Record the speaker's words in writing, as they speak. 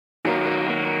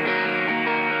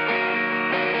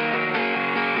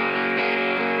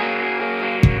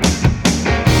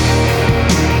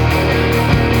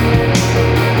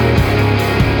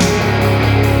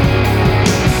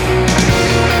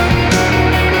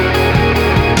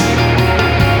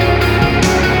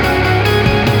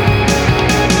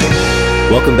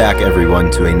Welcome back, everyone,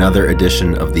 to another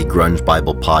edition of the Grunge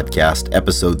Bible Podcast.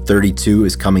 Episode 32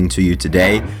 is coming to you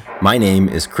today. My name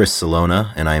is Chris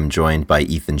Salona, and I am joined by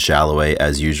Ethan Shalloway,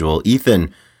 as usual.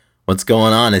 Ethan, what's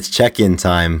going on? It's check-in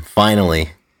time, finally.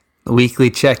 The weekly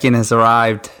check-in has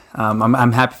arrived.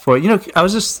 I'm happy for it. You know, I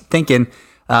was just thinking,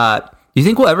 you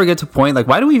think we'll ever get to a point, like,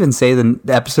 why do we even say the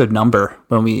episode number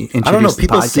when we introduce the podcast? I don't know,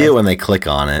 people see it when they click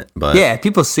on it, but... Yeah,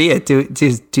 people see it.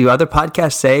 Do other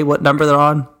podcasts say what number they're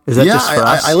on? Is that just for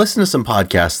us? I listen to some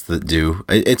podcasts that do.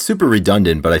 It's super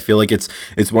redundant, but I feel like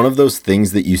it's one of those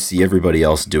things that you see everybody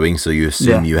else doing, so you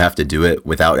assume you have to do it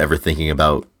without ever thinking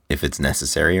about if it's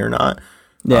necessary or not.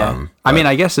 Yeah. I mean,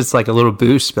 I guess it's like a little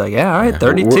boost. Be like, yeah, all right,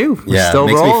 32. We're still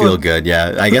makes rolling. Me feel good.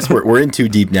 Yeah, I guess we're in too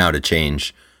deep now to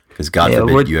change, because God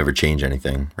forbid you ever change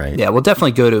anything, right? Yeah, we'll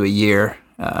definitely go to a year,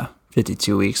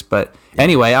 52 weeks. But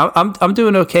anyway, I'm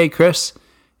doing okay, Chris.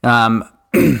 You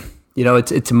know,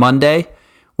 it's Monday,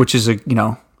 which is a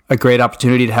great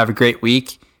opportunity to have a great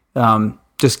week.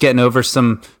 Just getting over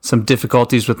some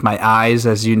difficulties with my eyes,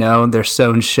 as you know, they're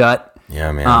sewn shut.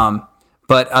 Yeah, man.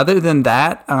 But other than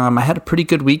that, I had a pretty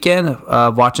good weekend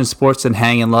watching sports and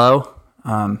hanging low.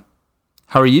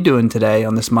 How are you doing today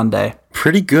on this Monday?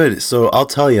 Pretty good. So I'll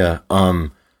tell you,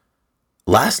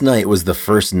 last night was the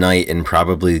first night in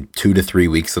probably 2 to 3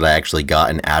 weeks that I actually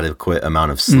got an adequate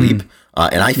amount of sleep.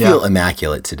 And I feel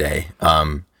immaculate today.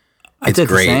 It's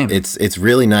great. It's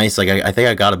really nice. Like I think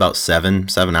I got about 7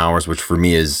 hours, which for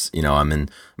me is, I'm in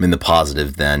the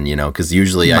positive then, because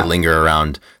usually I linger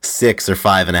around 6 or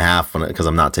 5.5 because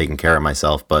I'm not taking care of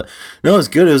myself. But no, it was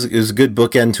good. It was a good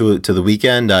bookend to the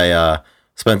weekend. I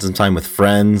spent some time with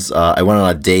friends. I went on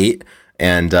a date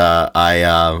and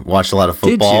I watched a lot of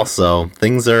football. So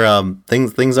things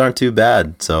aren't too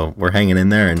bad. So we're hanging in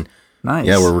there, and nice.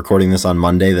 Yeah, we're recording this on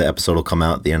Monday. The episode will come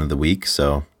out at the end of the week.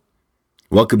 So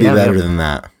what could be better than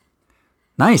that?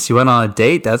 Nice. You went on a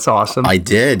date. That's awesome. I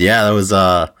did. Yeah, that was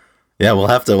we'll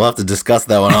have to discuss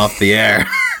that one off the air.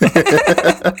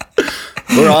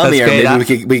 We're on the air. Great.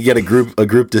 Maybe we could get a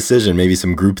group decision, maybe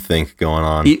some group think going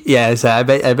on. Yeah, so I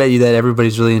bet you that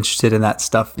everybody's really interested in that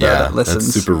stuff. That listens.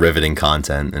 That's super riveting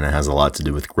content, and it has a lot to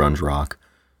do with grunge rock.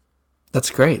 That's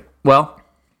great. Well,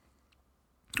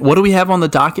 what do we have on the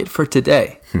docket for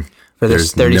today? For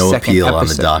this There's no appeal episode? On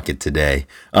the docket today.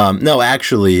 No,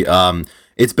 actually,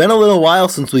 it's been a little while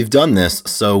since we've done this,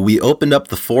 so we opened up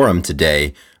the forum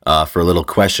today for a little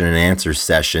question and answer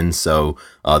session. So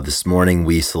this morning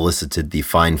we solicited the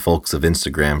fine folks of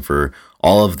Instagram for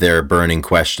all of their burning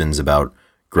questions about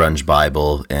Grunge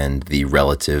Bible and the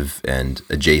relative and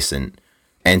adjacent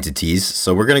entities.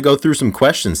 So we're going to go through some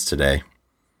questions today.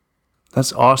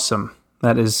 That's awesome.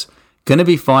 That is going to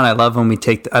be fun. I love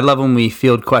when we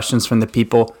field questions from the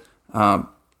people.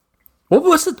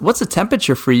 What's the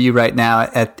temperature for you right now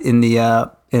in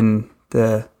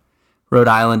the Rhode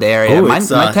Island area? My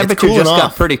temperature just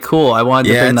got pretty cool. I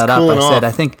wanted to bring that up. I said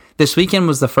I think this weekend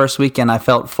was the first weekend I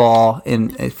felt fall in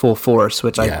full force,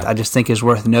 which I just think is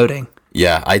worth noting.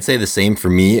 Yeah, I'd say the same for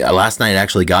me. Last night I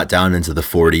actually got down into the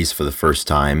 40s for the first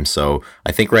time. So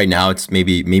I think right now it's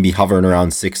maybe hovering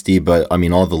around 60, but I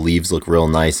mean, all the leaves look real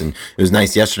nice. And it was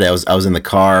nice yesterday. I was in the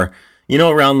car,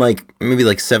 around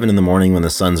maybe 7 in the morning when the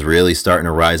sun's really starting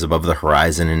to rise above the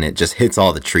horizon and it just hits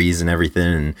all the trees and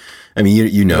everything. And I mean,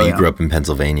 you grew up in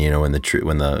Pennsylvania, when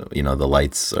the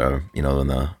lights are,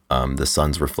 when the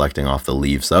sun's reflecting off the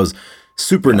leaves. So that was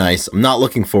super nice. I'm not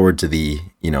looking forward to the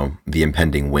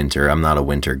impending winter. I'm not a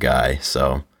winter guy,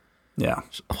 so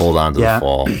hold on to the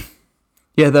fall.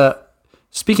 Yeah,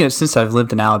 speaking of, since I've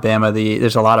lived in Alabama,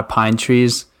 there's a lot of pine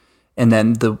trees, and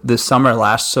then the summer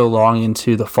lasts so long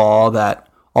into the fall that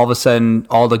all of a sudden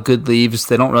all the good leaves,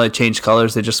 they don't really change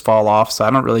colors, they just fall off. So I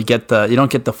don't really get you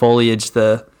don't get the foliage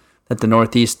that the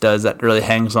Northeast does that really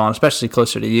hangs on, especially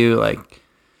closer to you,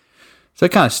 So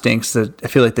it kind of stinks that I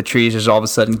feel like the trees just all of a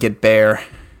sudden get bare,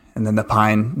 and then the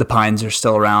pines are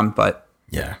still around. But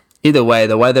either way,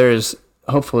 the weather is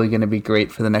hopefully going to be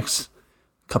great for the next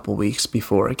couple weeks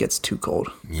before it gets too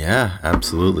cold. Yeah,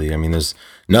 absolutely. I mean, there's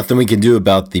nothing we can do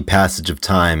about the passage of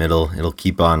time. It'll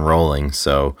keep on rolling.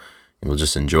 So we'll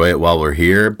just enjoy it while we're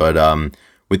here. But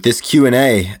with this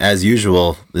Q&A, as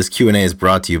usual, this Q&A is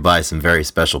brought to you by some very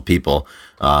special people.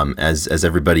 As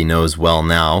everybody knows well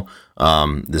now,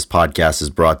 this podcast is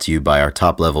brought to you by our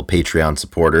top-level Patreon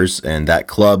supporters, and that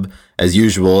club, as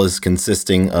usual, is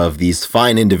consisting of these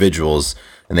fine individuals,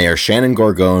 and they are Shannon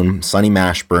Gorgone, Sonny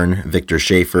Mashburn, Victor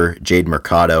Schaefer, Jade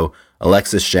Mercado,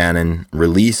 Alexis Shannon,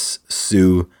 Release,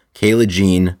 Sue, Kayla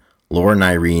Jean, Lauren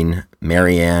Irene,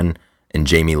 Marianne, and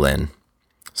Jamie Lynn.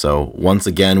 So once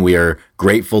again, we are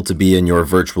grateful to be in your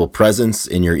virtual presence,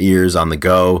 in your ears, on the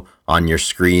go, on your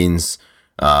screens,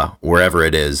 wherever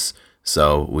it is.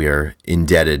 So we are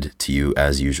indebted to you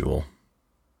as usual.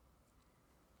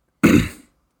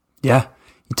 Yeah,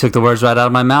 you took the words right out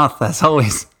of my mouth, as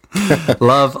always.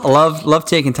 love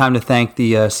taking time to thank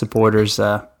the supporters.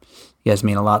 You guys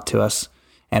mean a lot to us,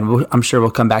 and I'm sure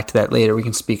we'll come back to that later. We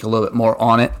can speak a little bit more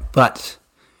on it, but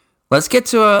let's get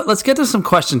to some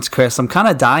questions, Chris. I'm kind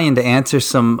of dying to answer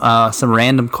some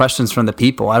random questions from the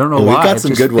people. I don't know why. We've got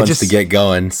some good ones to get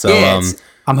going. So yeah,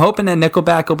 I'm hoping that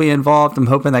Nickelback will be involved. I'm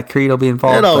hoping that Creed will be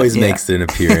involved. It always makes an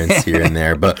appearance here and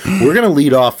there. But we're going to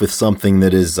lead off with something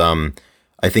that is,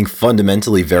 I think,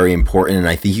 fundamentally very important. And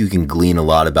I think you can glean a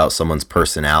lot about someone's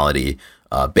personality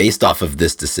based off of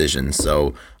this decision.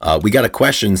 So we got a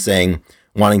question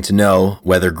wanting to know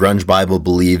whether Grunge Bible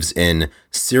believes in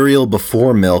cereal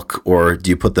before milk, or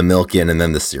do you put the milk in and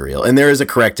then the cereal? And there is a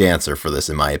correct answer for this,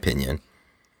 in my opinion.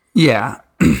 Yeah.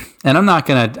 And I'm not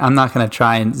gonna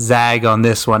try and zag on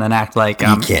this one and act like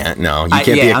you can't. No, you can't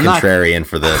be a contrarian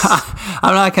for this.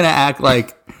 I'm not gonna act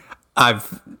like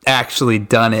I've actually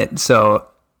done it. So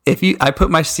I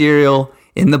put my cereal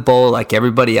in the bowl like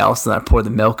everybody else, and I pour the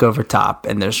milk over top,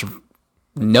 and there's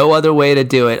no other way to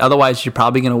do it. Otherwise, you're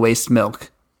probably gonna waste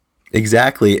milk.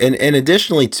 Exactly, and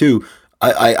additionally too,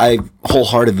 I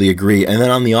wholeheartedly agree. And then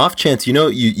on the off chance,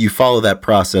 you follow that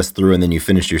process through, and then you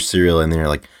finish your cereal, and then you're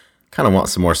like, kind of want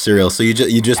some more cereal, so you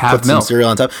just put some cereal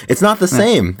on top. It's not the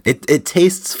same. It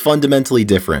tastes fundamentally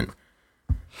different.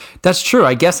 That's true.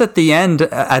 I guess at the end,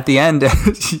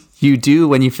 you do,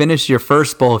 when you finish your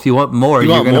first bowl. If you want more,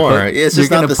 you're going to put. It's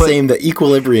just not the same. The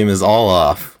equilibrium is all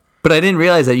off. But I didn't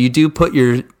realize that you do put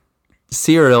your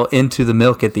cereal into the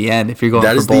milk at the end if you're going.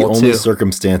 That is the only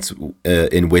circumstance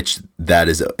in which that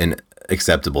is an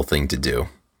acceptable thing to do.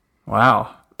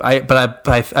 Wow.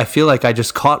 I feel like I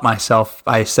just caught myself.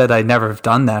 I said I'd never have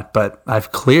done that, but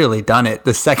I've clearly done it.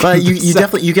 The second, but you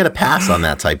definitely get a pass on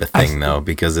that type of thing though,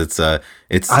 because it's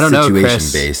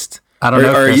situation based. I don't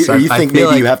know. Or you think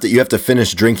maybe you have to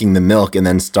finish drinking the milk and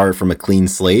then start from a clean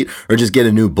slate, or just get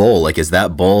a new bowl? Like, is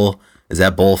that bowl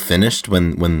finished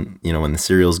when the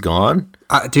cereal's gone?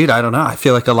 Dude, I don't know. I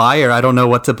feel like a liar. I don't know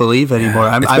what to believe anymore.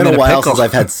 It's been a while since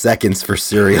I've had seconds for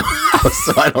cereal,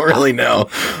 so I don't really know.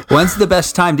 When's the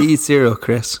best time to eat cereal,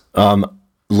 Chris?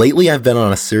 Lately, I've been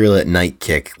on a cereal at night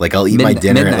kick. Like, I'll eat my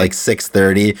dinner at like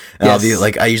 6:30, and I'll be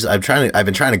like, I've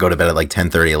been trying to go to bed at like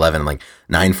 10:30, 11, and like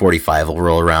 9:45 will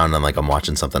roll around, and like I'm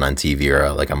watching something on TV, or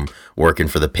like I'm working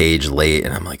for the page late,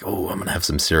 and I'm like, oh, I'm gonna have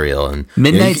some cereal. And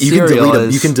midnight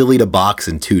cereal you can delete a box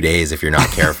in 2 days if you're not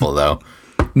careful, though.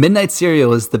 Midnight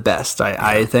cereal is the best.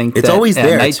 I think it's always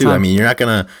there too. I mean, you're not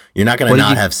gonna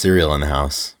not have cereal in the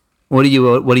house. What do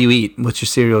you eat? What's your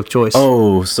cereal choice?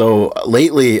 Oh, so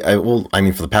lately,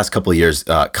 for the past couple of years,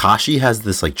 Kashi has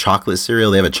this like chocolate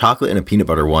cereal. They have a chocolate and a peanut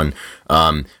butter one,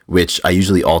 which I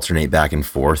usually alternate back and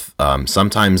forth.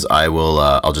 Sometimes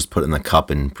I'll just put it in the cup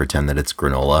and pretend that it's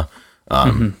granola,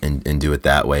 and do it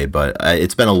that way. But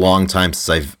it's been a long time since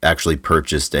I've actually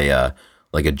purchased a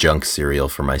junk cereal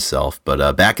for myself.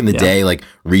 But back in the day, like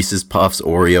Reese's Puffs,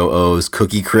 Oreo O's,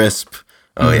 Cookie Crisp.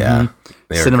 Oh yeah,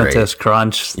 Cinnamon Toast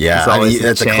Crunch. Yeah,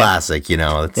 that's a classic.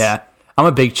 Yeah, I'm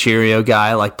a big Cheerio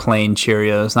guy. Like plain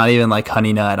Cheerios, not even like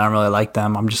Honey Nut. I don't really like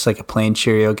them. I'm just like a plain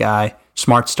Cheerio guy.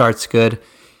 Smart Start's good.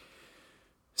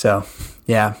 So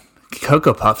yeah,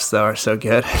 Cocoa Puffs though are so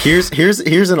good. Here's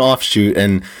an offshoot,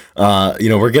 and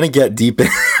we're gonna get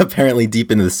apparently deep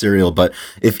into the cereal. But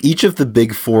if each of the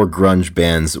big four grunge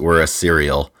bands were a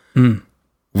cereal.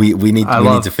 We need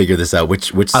to figure this out. Which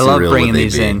cereal I love bringing would they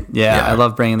these be? in. Yeah, I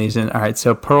love bringing these in. All right,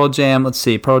 so Pearl Jam. Let's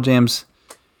see. Pearl Jam's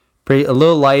a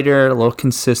little lighter, a little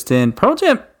consistent. Pearl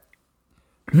Jam.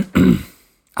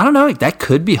 I don't know. That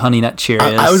could be Honey Nut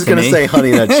Cheerios. I was gonna say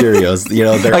Honey Nut Cheerios.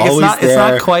 They're like always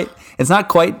there. It's not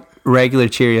quite regular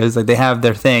Cheerios. Like they have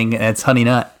their thing, and it's Honey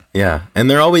Nut. Yeah, and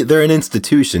they're an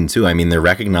institution too. I mean, they're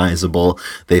recognizable.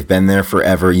 They've been there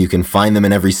forever. You can find them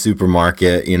in every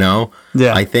supermarket.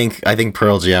 Yeah. I think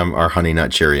Pearl Jam are Honey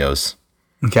Nut Cheerios.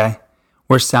 Okay,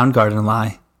 where's Soundgarden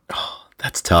lie? Oh,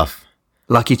 that's tough.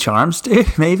 Lucky Charms,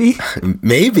 dude. Maybe.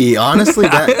 Maybe honestly,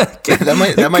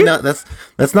 that might not.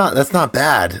 That's not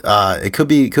bad. It could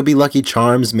be Lucky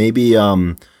Charms. Maybe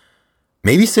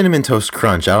Cinnamon Toast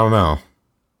Crunch. I don't know.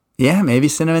 Yeah, maybe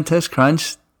Cinnamon Toast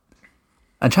Crunch.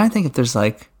 I'm trying to think if there's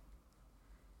like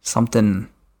something.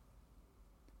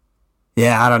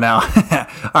 Yeah, I don't know.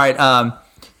 All right,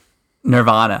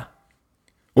 Nirvana.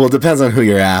 Well, it depends on who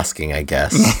you're asking, I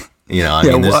guess. I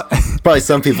mean, there's probably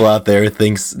some people out there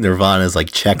thinks Nirvana is like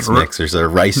Chex Mix or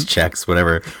Rice Chex,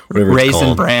 whatever it's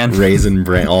called. Raisin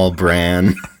Bran, all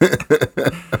bran.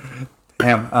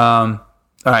 Damn. All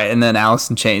right, and then Alice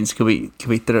in Chains. Could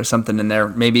we throw something in there?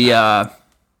 Maybe.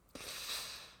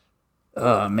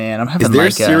 Oh man, I'm having. Is there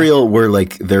a cereal where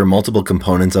like there are multiple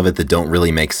components of it that don't really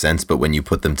make sense, but when you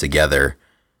put them together,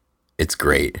 it's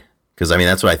great? Because I mean,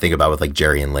 that's what I think about with like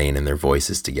Jerry and Lane and their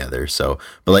voices together. So,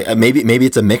 but like maybe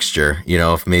it's a mixture.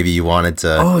 If maybe you wanted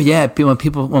to. Oh yeah, when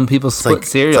people split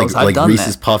cereals, I've done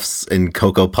Reese's that. Puffs and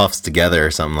Cocoa Puffs together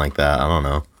or something like that. I don't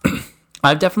know.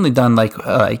 I've definitely done like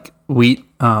Wheaties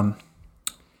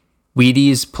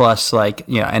plus like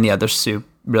any other soup.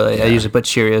 Really, yeah. I usually put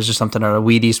Cheerios or something, or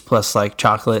Wheaties plus like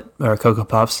chocolate or Cocoa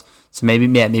Puffs. So maybe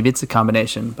it's a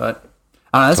combination, but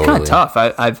I don't know. That's totally. Kind of tough.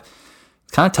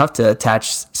 It's kind of tough to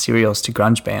attach cereals to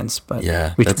grunge bands, but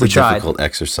that's a difficult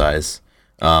exercise.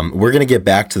 We're gonna get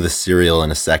back to the cereal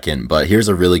in a second, but here's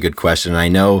a really good question. I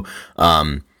know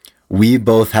we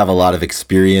both have a lot of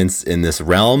experience in this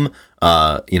realm.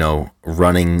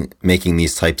 Making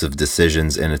these types of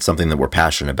decisions, and it's something that we're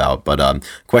passionate about. But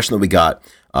question that we got.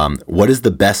 What is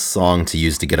the best song to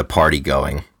use to get a party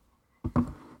going?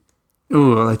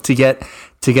 Ooh, like to get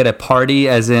a party,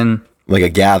 as in like a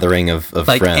gathering of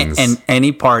like friends, and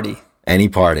any party,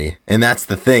 and that's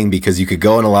the thing, because you could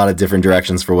go in a lot of different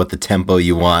directions for what the tempo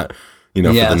you want, for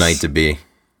the night to be.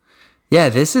 Yeah,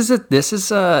 there's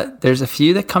a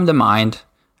few that come to mind.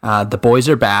 The Boys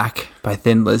Are Back by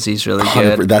Thin Lizzy's really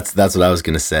good. That's what I was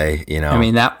gonna say. I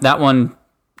mean that one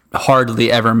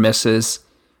hardly ever misses.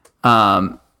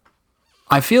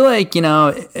 I feel like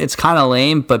it's kind of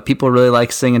lame, but people really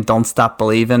like singing "Don't Stop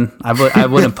Believin'." I wouldn't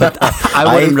really put that on.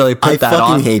 I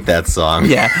fucking hate that song.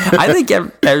 Yeah, I think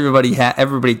everybody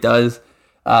does.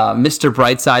 Mr.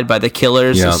 Brightside by The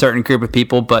Killers, a certain group of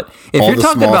people. But if you're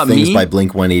talking about me, by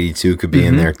Blink-182 could be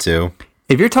in there too.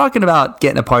 If you're talking about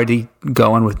getting a party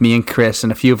going with me and Chris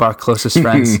and a few of our closest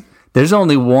friends, there's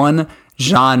only one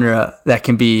genre that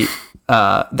can be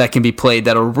played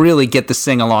that'll really get the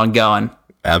sing along going.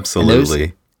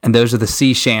 Absolutely. And those are the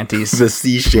sea shanties. The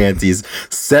sea shanties.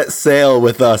 Set sail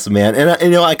with us, man.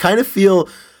 And I kind of feel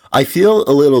a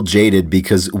little jaded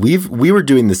because we were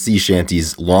doing the sea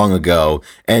shanties long ago.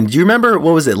 And do you remember,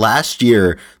 what was it, last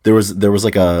year there was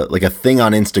like a thing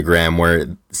on Instagram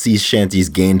where sea shanties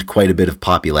gained quite a bit of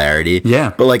popularity.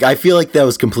 Yeah. But like I feel like that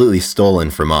was completely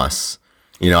stolen from us.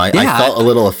 I felt a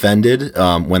little offended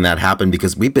when that happened,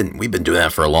 because we've been doing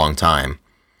that for a long time.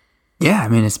 Yeah, I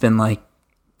mean, it's been like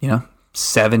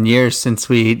 7 years since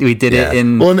we did it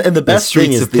in and the best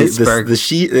thing is Pittsburgh.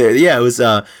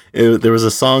 There was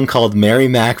a song called Mary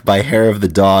Mac by Hair of the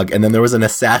Dog, and then there was an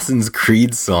Assassin's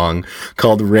Creed song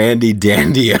called Randy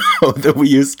Dandio that we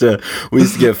used to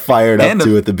get fired up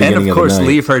to at the beginning of the night. And of course,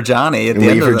 Leave Her Johnny at the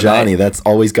end of the night. That's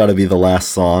always got to be the last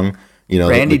song.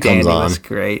 Randy that comes Dandy on. was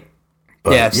great.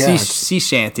 But, sea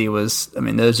shanty was. I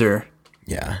mean, those are.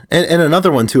 Yeah, and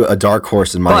another one too, a dark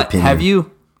horse in my opinion. Have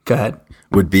you? Go ahead.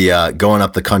 Would be Going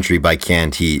Up the Country by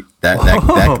Canned Heat.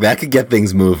 That could get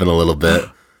things moving a little bit.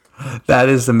 That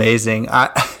is amazing.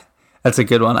 That's a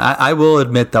good one. I will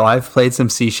admit, though, I've played some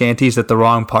sea shanties at the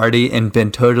wrong party and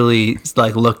been totally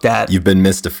like looked at. You've been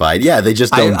mystified. Yeah, they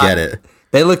just don't get it.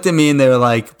 They looked at me and they were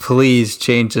like, "Please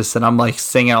change this," and I'm like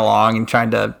singing along and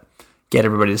trying to get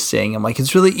everybody to sing. I'm like,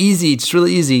 "It's really easy. It's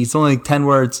really easy. It's only 10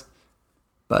 words."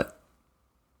 But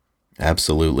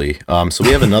absolutely. So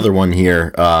we have another one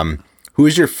here. Who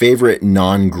is your favorite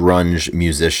non-grunge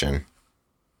musician?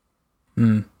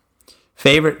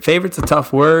 Favorite's a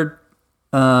tough word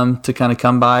to kind of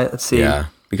come by. Let's see. Yeah,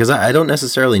 because I don't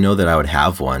necessarily know that I would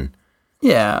have one.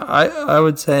 Yeah, I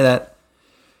would say that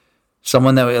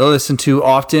someone that I listen to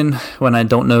often when I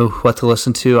don't know what to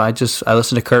listen to, I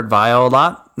listen to Kurt Weill a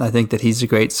lot. I think that he's a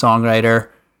great songwriter,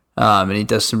 and he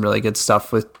does some really good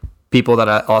stuff with people that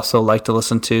I also like to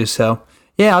listen to. So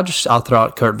yeah, I'll throw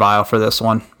out Kurt Weill for this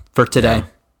one. For today.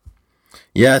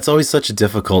 Yeah, it's always such a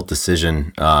difficult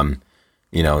decision,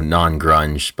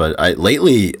 non-grunge. But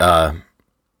lately,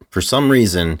 for some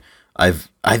reason, I've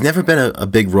never been a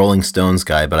big Rolling Stones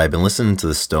guy, but I've been listening to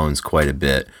the Stones quite a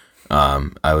bit.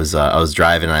 I was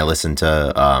driving and I listened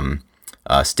to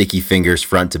Sticky Fingers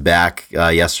front to back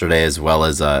yesterday, as well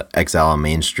as Exile on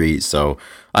Main Street. So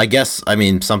I guess,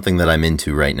 something that I'm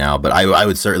into right now, but I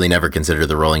would certainly never consider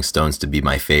the Rolling Stones to be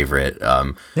my favorite.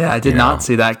 Yeah, I did not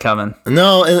see that coming.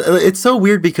 No, it's so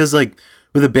weird because like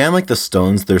with a band like the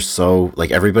Stones, they're so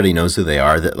like everybody knows who they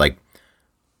are, that like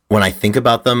when I think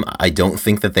about them, I don't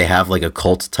think that they have like a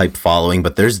cult type following,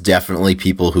 but there's definitely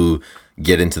people who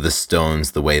get into the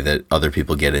Stones the way that other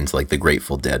people get into like the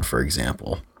Grateful Dead, for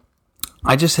example.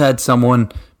 I just had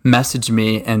someone message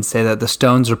me and say that the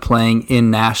Stones are playing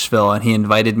in Nashville, and he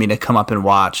invited me to come up and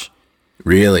watch.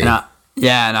 Really? And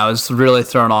I was really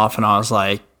thrown off, and I was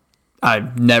like, I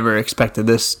never expected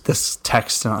this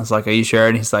text, and I was like, "Are you sure?"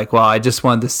 And he's like, "Well, I just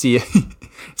wanted to see it."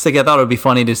 It's like, I thought it would be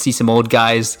funny to see some old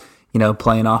guys,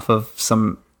 playing off of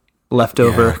some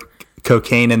leftover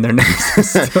cocaine in their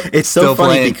noses. It's so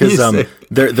funny because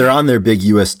they're on their big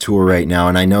U.S. tour right now,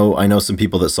 and I know some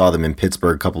people that saw them in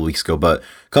Pittsburgh a couple of weeks ago. But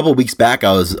a couple of weeks back,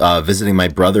 I was visiting my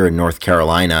brother in North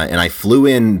Carolina, and I flew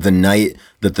in the night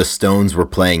that the Stones were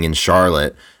playing in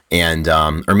Charlotte. And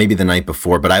or maybe the night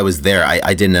before, but I was there.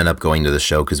 I didn't end up going to the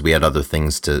show because we had other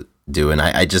things to do, and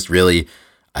I just really,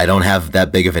 I don't have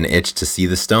that big of an itch to see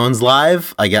the Stones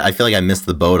live. I feel like I missed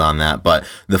the boat on that. But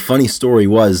the funny story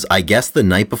was, I guess the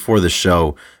night before the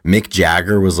show, Mick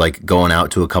Jagger was like going out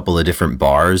to a couple of different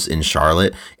bars in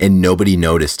Charlotte, and nobody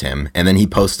noticed him. And then he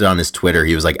posted on his Twitter,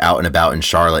 he was like out and about in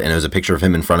Charlotte, and it was a picture of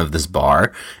him in front of this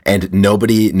bar, and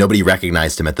nobody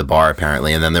recognized him at the bar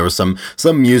apparently. And then there was some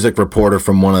music reporter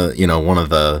from one of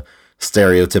the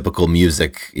stereotypical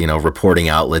music reporting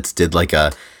outlets did like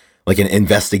an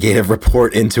investigative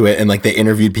report into it, and like they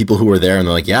interviewed people who were there, and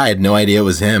they're like, yeah, I had no idea it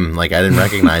was him. Like I didn't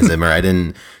recognize him, or I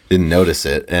didn't notice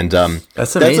it. And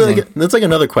that's amazing. That's like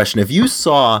another question. If you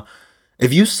saw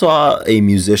a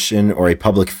musician or a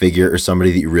public figure or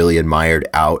somebody that you really admired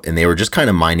out, and they were just kind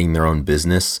of minding their own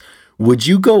business, would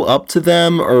you go up to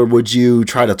them, or would you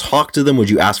try to talk to them? Would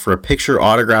you ask for a picture,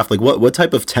 autograph? Like what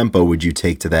type of tempo would you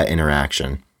take to that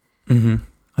interaction? Mm-hmm.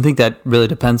 I think that really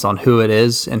depends on who it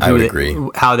is and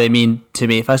how they mean to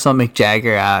me. If I saw Mick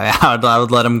Jagger, I would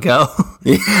let him go.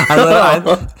 I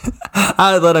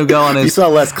would let him go on his... You saw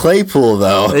Les Claypool,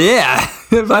 though. Yeah.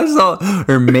 If I saw...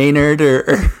 Or Maynard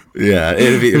or yeah,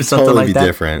 it'd totally like be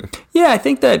different. Yeah, I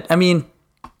think that... I mean...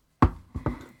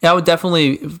 Yeah, I would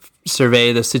definitely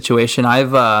survey the situation.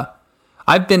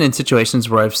 I've been in situations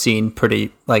where I've seen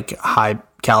pretty like high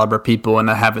caliber people,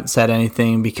 and I haven't said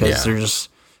anything because they're just...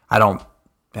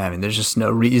 there's just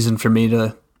no reason for me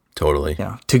to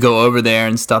to go over there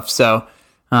and stuff. So,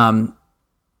 I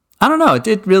don't know.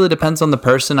 It really depends on the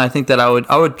person. I think that I would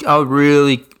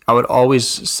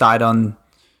always side on,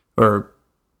 go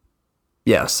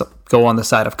on the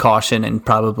side of caution and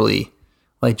probably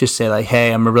like just say like,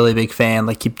 hey, I'm a really big fan.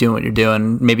 Like keep doing what you're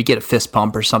doing. Maybe get a fist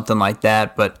pump or something like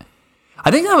that. But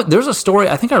I think there's a story.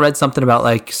 I think I read something about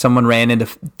like someone ran into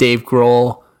Dave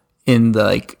Grohl in the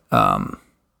like,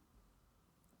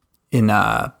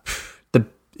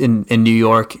 in New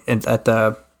York and at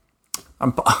the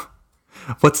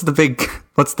what's the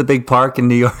big park in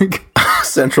New York?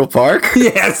 Central Park?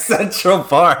 Yeah, Central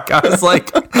Park. I was like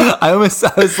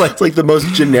it's like the most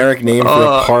generic name for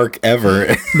a park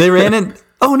ever. They ran in.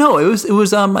 Oh no, it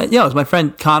was my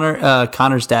friend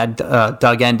Connor's dad,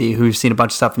 Doug Endy, who's seen a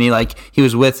bunch of stuff, and he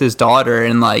was with his daughter,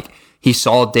 and like he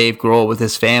saw Dave Grohl with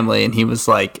his family, and he was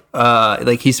like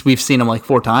we've seen him like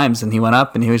 4 times, and he went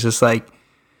up and he was just like,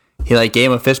 he like gave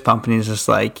him a fist pump, and he was just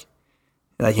like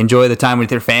enjoy the time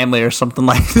with your family or something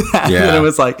like that. Yeah. And it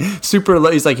was like super low.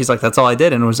 He's like that's all I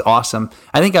did, and it was awesome.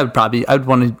 I think I'd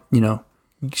want to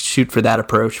shoot for that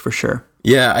approach for sure.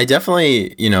 Yeah, I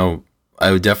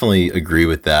would definitely agree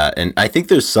with that. And I think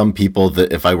there's some people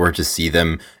that if I were to see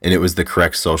them and it was the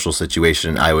correct social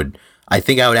situation, I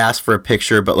think I would ask for a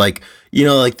picture, but like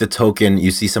the token,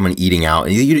 you see someone eating out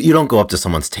and you don't go up to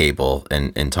someone's table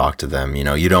and talk to them.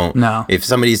 You don't. No. If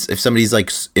somebody's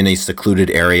like in a secluded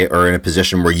area or in a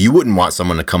position where you wouldn't want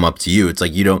someone to come up to you, it's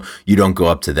like you don't go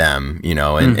up to them, and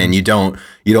mm-hmm. and you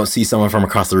don't see someone from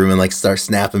across the room and like start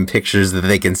snapping pictures that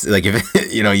they can like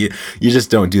if you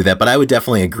just don't do that. But I would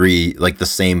definitely agree, like the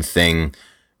same thing.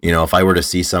 If I were to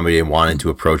see somebody and wanted to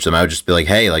approach them, I would just be like,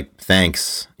 hey, like,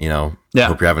 thanks, hope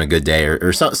you're having a good day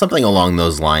or something along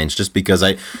those lines, just because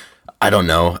I don't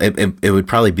know, it would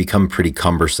probably become pretty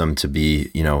cumbersome to be,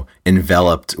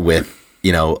 enveloped with,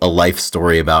 a life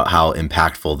story about how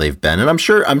impactful they've been. And I'm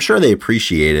sure they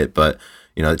appreciate it, but,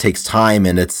 it takes time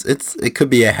and it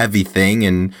could be a heavy thing.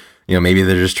 And, maybe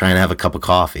they're just trying to have a cup of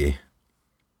coffee.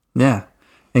 Yeah,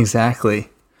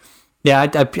 exactly. Yeah.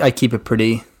 I keep it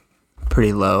pretty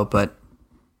low, but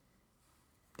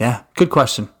yeah, good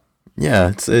question.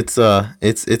 Yeah,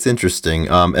 it's interesting.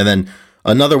 And then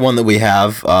another one that we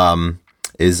have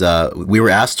is we were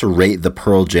asked to rate the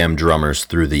Pearl Jam drummers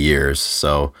through the years.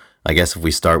 So I guess if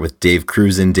we start with Dave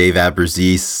Cruzen, Dave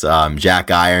Abruzzese,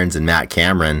 Jack Irons, and Matt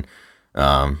Cameron.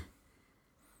 All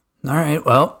right.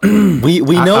 Well, we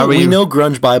know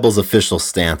Grunge Bible's official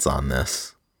stance on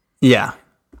this. Yeah,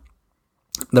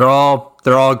 they're all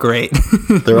great.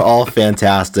 They're all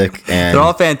fantastic, and they're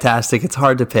all fantastic. It's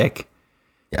hard to pick.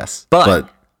 Yes, but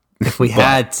if we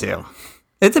had to,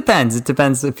 it depends. It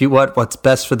depends if you want what's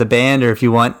best for the band or if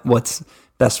you want what's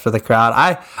best for the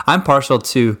crowd. I'm partial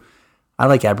to. I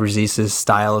like Abruzzes's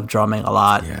style of drumming a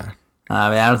lot. Yeah. I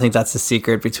mean, I don't think that's a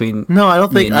secret between. No, I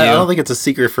don't think. I don't think it's a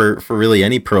secret for really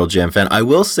any Pearl Jam fan. I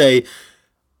will say,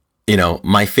 you know,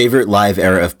 my favorite live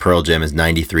era of Pearl Jam is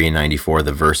 93 and 94,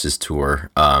 the Versus tour.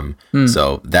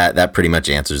 So that pretty much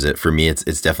answers it for me.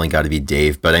 It's definitely got to be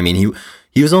Dave. But I mean,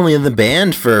 he was only in the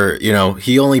band for, you know,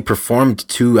 he only performed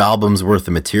 2 albums worth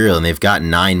of material, and they've got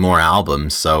 9 more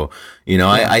albums. So, you know,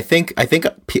 I think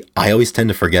I always tend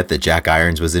to forget that Jack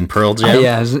Irons was in Pearl Jam.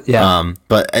 Yeah.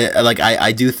 But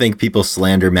I do think people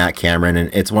slander Matt Cameron, and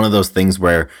it's one of those things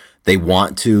where they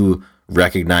want to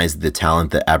recognize the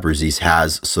talent that Abruzzese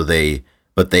has,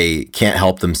 but they can't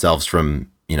help themselves from,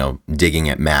 you know, digging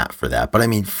at Matt for that. But I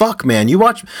mean, fuck, man, you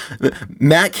watch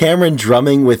Matt Cameron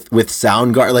drumming with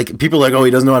Soundgarden. Like, people are like, oh,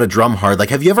 he doesn't know how to drum hard. Like,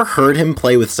 have you ever heard him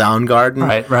play with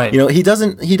Soundgarden? Right. You know, he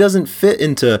doesn't fit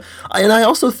into. And I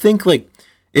also think, like,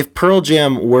 if Pearl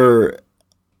Jam were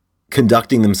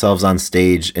conducting themselves on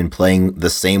stage and playing the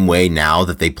same way now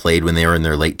that they played when they were in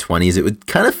their late 20s, it would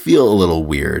kind of feel a little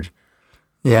weird.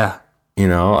 Yeah. You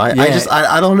know, I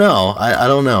don't know. I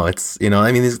don't know. It's, you know,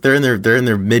 I mean, they're in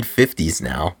their mid 50s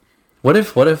now. What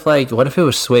if it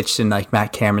was switched and like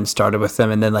Matt Cameron started with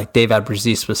them and then like Dave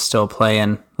Abruzzese was still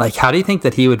playing? Like, how do you think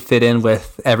that he would fit in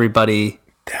with everybody?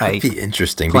 That would be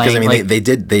interesting, because I mean, like, they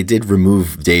did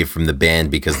remove Dave from the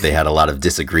band because they had a lot of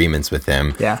disagreements with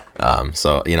him. Yeah.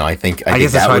 So, you know, I think guess that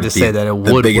it's hard would to be say that it the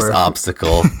would biggest work.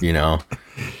 obstacle. You know.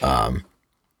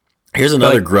 Here's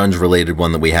another grunge related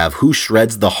one that we have. Who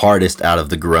shreds the hardest out of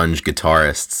the grunge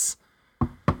guitarists?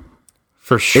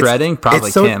 For shredding, probably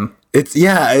Kim.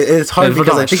 It's hard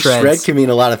because I think shred can mean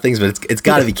a lot of things, but it's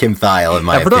got to be Kim Thayil in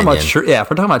my opinion. If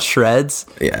we're talking about shreds,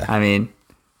 I mean,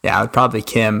 probably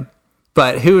Kim.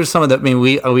 But who are some of the? I mean,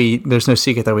 we there's no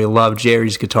secret that we love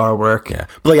Jerry's guitar work. Yeah,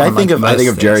 but like, I think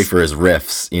of Jerry for his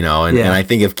riffs, you know, and I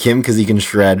think of Kim because he can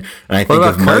shred, and I think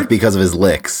of Mark because of his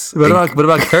licks. What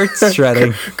about Kurt's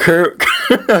shredding? Kurt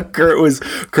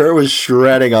was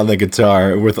shredding on the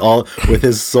guitar with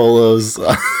his solos.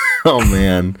 Oh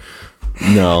man.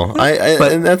 No,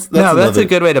 that's a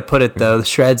good way to put it though. The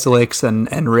shreds, licks, and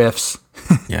riffs.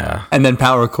 Yeah, and then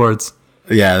power chords.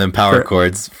 Yeah, and then power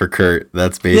chords for Kurt.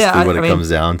 That's basically what it comes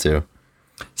down to.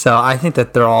 So I think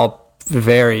that they're all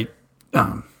very,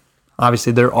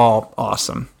 obviously they're all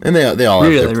awesome, and they all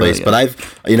have their place. But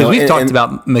we've talked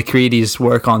about McCready's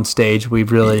work on stage.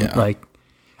 We've really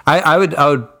I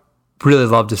would really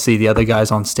love to see the other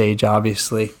guys on stage.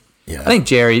 Obviously, I think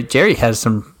Jerry has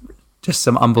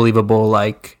some unbelievable,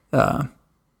 like, I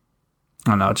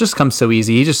don't know, it just comes so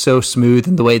easy. He's just so smooth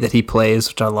in the way that he plays,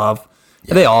 which I love.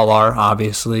 Yeah. They all are,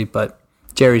 obviously, but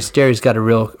Jerry's got a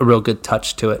real good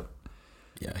touch to it.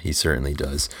 Yeah, he certainly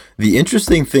does. The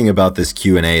interesting thing about this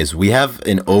Q&A is we have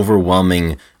an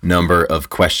overwhelming number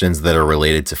of questions that are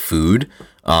related to food.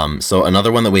 So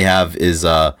another one that we have is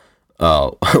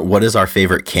what is our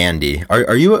favorite candy?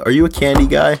 Are you a candy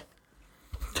guy?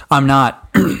 I'm not.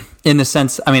 In the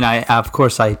sense, I mean, I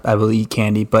will eat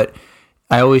candy, but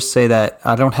I always say that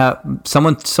I don't have.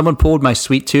 Someone pulled my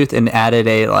sweet tooth and added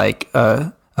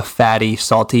a fatty,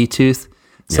 salty tooth.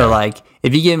 So like,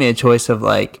 if you give me a choice of,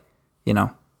 like, you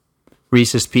know,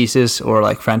 Reese's Pieces or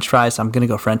like French fries, I'm gonna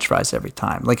go French fries every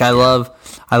time. Like, I love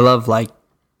like,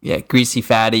 greasy,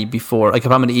 fatty before, like,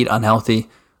 if I'm gonna eat unhealthy.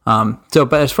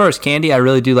 But as far as candy, I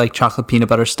really do like chocolate peanut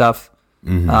butter stuff.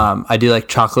 Mm-hmm. I do like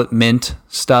chocolate mint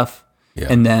stuff. Yeah.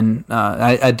 And then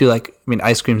I do like, I mean,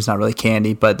 ice cream is not really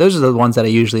candy, but those are the ones that I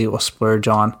usually will splurge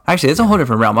on. Actually, it's a whole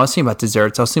different realm. I was thinking about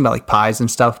desserts. I was thinking about like pies and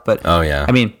stuff, but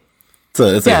I mean,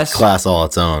 it's a class all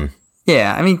its own.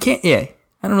 Yeah, I mean, I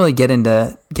don't really get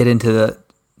into the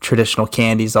traditional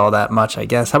candies all that much, I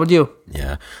guess. How about you?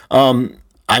 Yeah.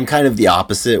 I'm kind of the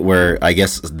opposite, where I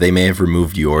guess they may have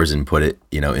removed yours and put it,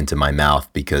 you know, into my mouth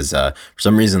because for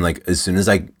some reason, like, as soon as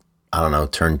I don't know,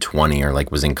 turned 20 or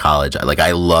like was in college,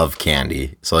 I love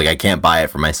candy. So like, I can't buy it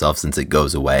for myself since it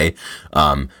goes away.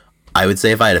 I would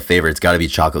say if I had a favorite, it's got to be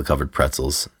chocolate covered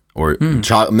pretzels or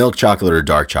milk chocolate or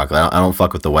dark chocolate. I don't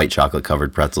fuck with the white chocolate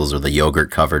covered pretzels or the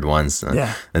yogurt covered ones.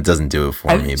 That doesn't do it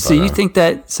for me. So you think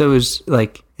that,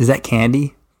 is that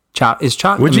candy?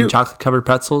 Chocolate covered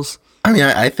pretzels? I mean,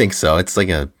 I think so. It's like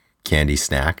a candy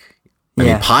snack. I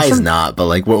mean, pie's not, but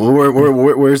like,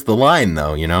 where's the line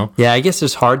though, you know? Yeah, I guess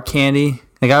there's hard candy.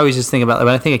 Like, I always just think about,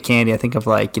 when I think of candy, I think of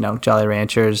like, you know, Jolly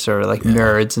Ranchers or like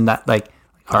Nerds and that, like,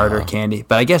 harder candy.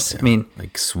 But I guess, I mean,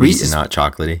 like sweet and not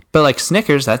chocolatey. But like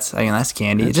Snickers, that's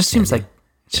candy. It just seems like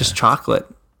it's just chocolate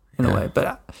in a way.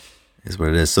 But Is what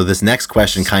it is. So this next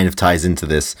question kind of ties into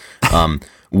this.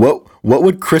 What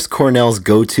would Chris Cornell's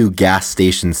go-to gas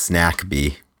station snack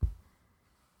be?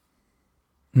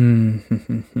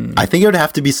 I think it would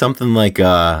have to be something like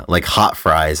hot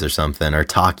fries or something, or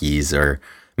Takis, or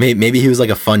maybe he was like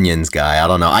a Funyuns guy. I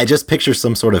don't know. I just picture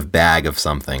some sort of bag of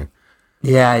something.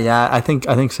 Yeah, I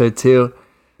think so too.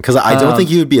 Because I don't think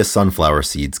he would be a sunflower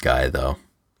seeds guy, though.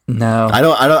 No, I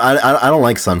don't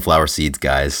like sunflower seeds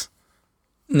guys.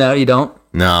 No, you don't.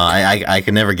 No, I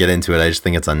can never get into it. I just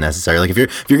think it's unnecessary. Like if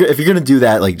you're gonna do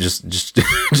that, like just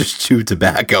chew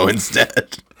tobacco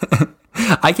instead.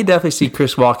 I could definitely see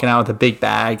Chris walking out with a big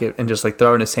bag and just like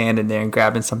throwing his hand in there and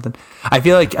grabbing something. I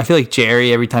feel like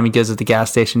Jerry, every time he goes to the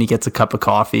gas station, he gets a cup of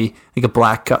coffee, like a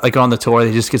black cup. Like on the tour,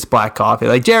 he just gets black coffee.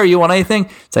 Like, Jerry, you want anything?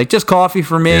 It's like, just coffee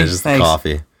for me. Yeah, just Thanks.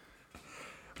 coffee.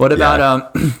 What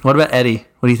about what about Eddie?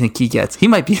 What do you think he gets? He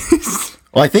might be.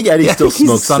 Well, I think Eddie still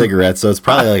smokes cigarettes, so it's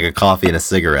probably like a coffee and a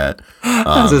cigarette.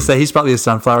 I was gonna say he's probably a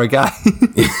sunflower guy.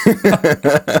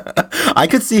 I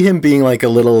could see him being like a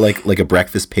little like a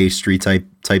breakfast pastry type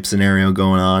scenario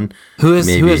going on. Who is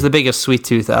the biggest sweet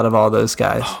tooth out of all those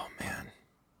guys? Oh man,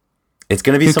 it's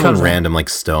gonna be someone random like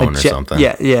Stone or something.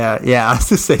 Yeah. I was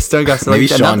to say Stone got maybe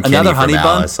like Sean Kenny another from honey bun.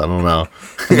 Alice. I don't know.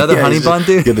 Another honey bun,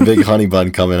 dude. Get the big honey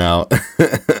bun coming out.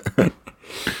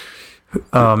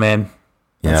 Oh man.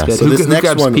 Yeah. So this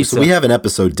next one, pizza? So we have an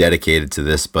episode dedicated to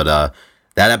this, but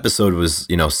that episode was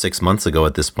 6 months ago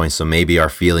at this point, so maybe our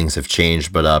feelings have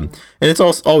changed. But and it's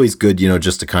always good,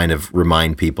 just to kind of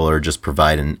remind people or just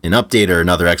provide an update or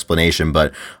another explanation.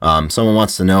 But someone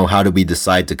wants to know, how did we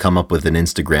decide to come up with an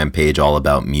Instagram page all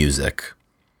about music?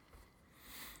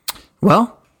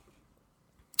 Well,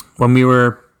 when we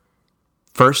were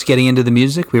first getting into the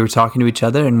music, we were talking to each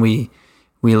other, and we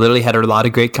literally had a lot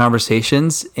of great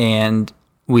conversations, and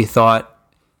we thought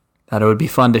that it would be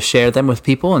fun to share them with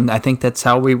people. And I think that's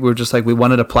how we were just like, we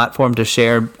wanted a platform to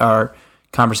share our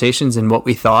conversations and what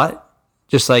we thought,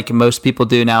 just like most people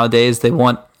do nowadays. They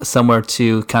want somewhere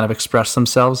to kind of express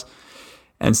themselves.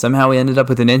 And somehow we ended up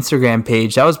with an Instagram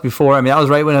page. That was before, that was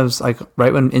right when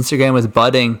when Instagram was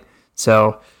budding.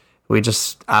 So we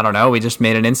just, I don't know, we just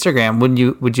made an Instagram.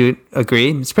 Would you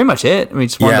agree? It's pretty much it. We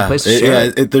just wanted a place to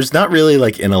share it. There's not really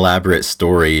like an elaborate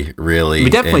story, really. We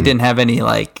definitely didn't have any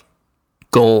like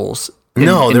goals. There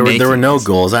were no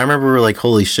goals. I remember we were like,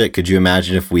 holy shit, could you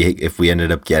imagine if we ended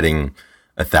up getting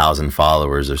 1,000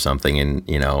 followers or something? And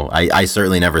I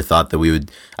certainly never thought that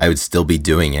I would still be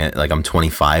doing it. Like, I'm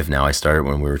 25 now. I started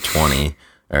when we were 20,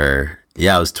 I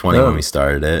was 20 when we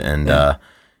started it, and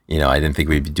I didn't think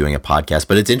we'd be doing a podcast.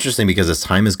 But it's interesting because as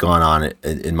time has gone on,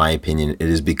 in my opinion, it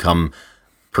has become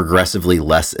progressively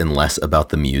less and less about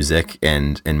the music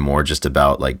and more just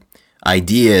about like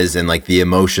ideas and like the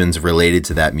emotions related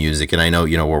to that music. And I know,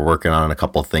 we're working on a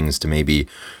couple things to maybe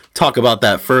talk about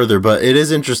that further, but it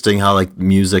is interesting how like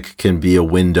music can be a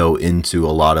window into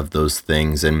a lot of those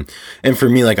things. And for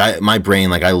me, like my brain,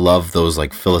 like I love those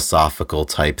like philosophical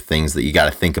type things that you got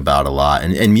to think about a lot.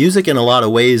 And music in a lot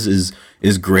of ways is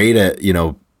great at,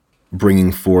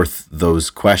 bringing forth those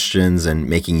questions and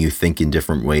making you think in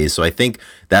different ways. So I think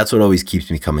that's what always keeps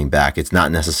me coming back. It's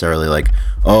not necessarily like,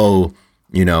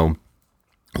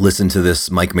 listen to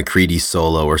this Mike McCready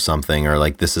solo or something, or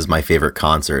like, this is my favorite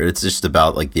concert. It's just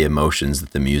about like the emotions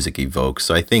that the music evokes.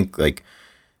 So I think like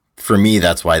for me,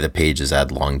 that's why the pages had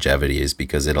longevity, is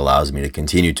because it allows me to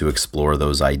continue to explore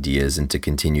those ideas and to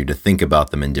continue to think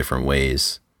about them in different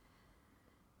ways.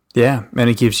 Yeah. And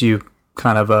it gives you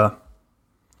kind of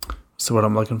what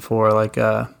I'm looking for, like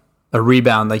a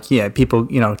rebound, like, people,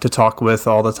 to talk with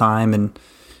all the time and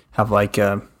have like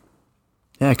a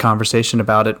conversation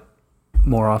about it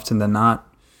more often than not.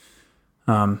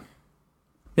 It's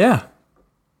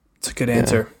a good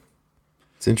answer.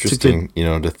 It's interesting,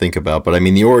 to think about. But I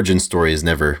mean, the origin story is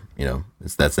never,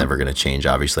 that's never going to change.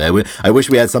 Obviously, I wish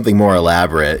we had something more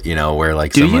elaborate, where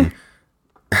like someone.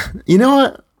 You know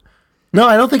what? No,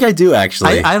 I don't think I do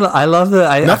actually. I love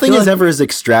the. Nothing is ever as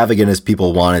extravagant as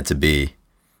people want it to be.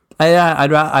 I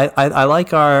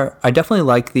definitely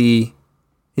like the.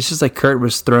 It's just like Kurt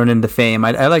was thrown into fame.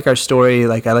 I like our story.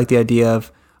 Like, I like the idea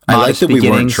of I like that beginnings.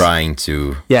 We weren't trying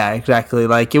to. Yeah, exactly.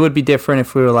 Like, it would be different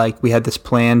if we were like, we had this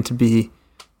plan to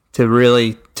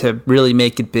really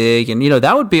make it big. And,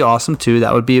 that would be awesome too.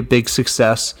 That would be a big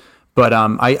success. But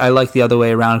I like the other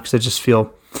way around, because it just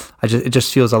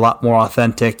feels a lot more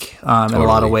authentic in a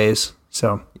lot of ways.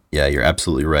 So Yeah, you're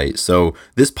absolutely right. So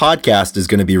this podcast is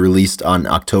going to be released on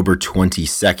October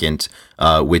 22nd,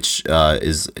 which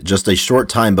is just a short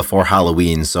time before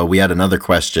Halloween. So we had another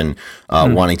question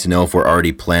wanting to know if we're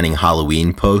already planning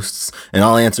Halloween posts. And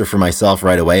I'll answer for myself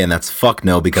right away, and that's fuck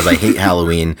no, because I hate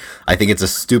Halloween. I think it's a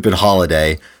stupid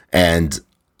holiday, and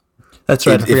that's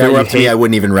right. If it were up to me, I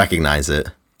wouldn't even recognize it.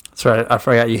 That's right. I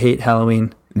forgot you hate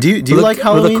Halloween. Do you like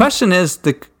Halloween? Well, the question is,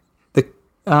 do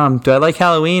I like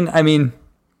Halloween? I mean,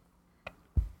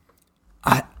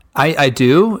 I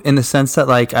do, in the sense that,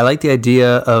 like, I like the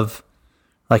idea of,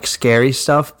 like, scary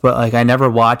stuff, but, like, I never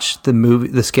watch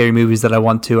the scary movies that I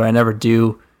want to, or I never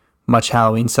do much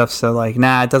Halloween stuff. So, like,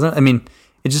 nah, it doesn't. I mean,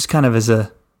 it just kind of is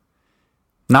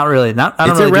not really. I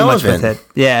don't really do much with it.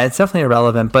 Yeah, it's definitely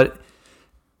irrelevant. But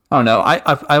I don't know.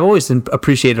 I've always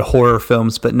appreciated horror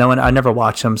films, but I never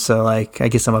watch them. So, like, I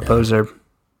guess I'm a poser.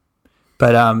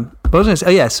 But what was I gonna say?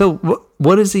 Oh yeah. So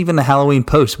what is even a Halloween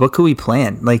post? What could we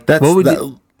plan? Like,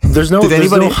 there's no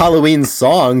Halloween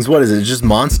songs. What is it? Just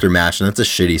Monster Mash, and that's a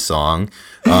shitty song.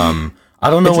 I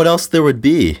don't know what else there would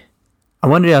be. I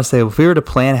wonder. I'll say, if we were to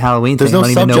plan Halloween, there's no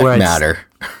subject matter.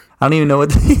 I don't even know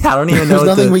what. I don't even know.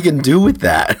 There's nothing we can do with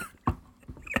that.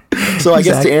 So I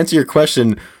guess to answer your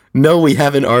question, no, we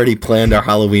haven't already planned our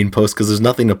Halloween post because there's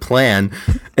nothing to plan.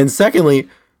 And secondly,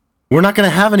 we're not going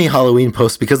to have any Halloween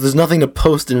posts because there's nothing to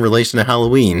post in relation to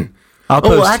Halloween.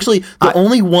 Actually, the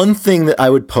only one thing that I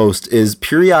would post is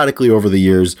periodically over the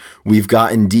years, we've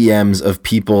gotten DMs of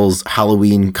people's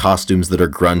Halloween costumes that are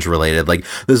grunge related. Like,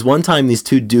 there's one time these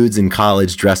two dudes in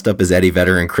college dressed up as Eddie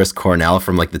Vedder and Chris Cornell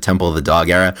from, like, the Temple of the Dog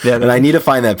era. Yeah, and I need to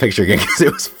find that picture again because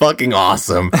it was fucking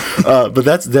awesome. But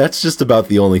that's just about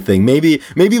the only thing. Maybe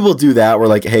we'll do that. We're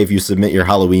like, hey, if you submit your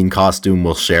Halloween costume,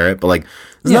 we'll share it. But, like,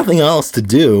 there's nothing else to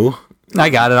do. I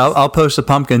got it. I'll post a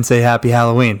pumpkin and say Happy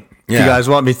Halloween. If you guys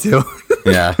want me to.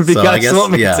 Yeah. If you guys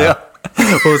want me to.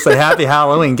 We'll say Happy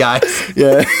Halloween, guys.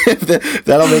 Yeah. If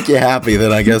that'll make you happy,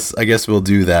 then I guess we'll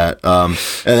do that. And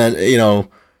then,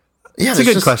 it's a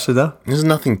good question, though. There's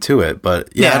nothing to it, but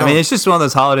I mean, it's just one of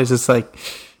those holidays. It's like,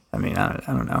 I mean, I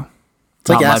don't know. It's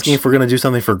like asking if we're going to do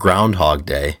something for Groundhog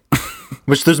Day,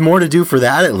 which there's more to do for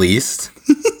that, at least.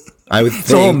 I would think.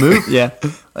 It's a whole movie. Yeah.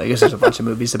 I guess there's a bunch of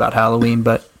movies about Halloween,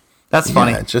 but that's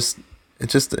funny. Yeah, it just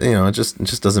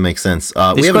doesn't make sense.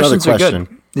 We have another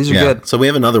question. These are good. So we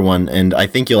have another one, and I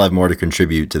think you'll have more to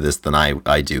contribute to this than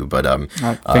I do. But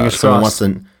someone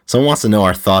wants to know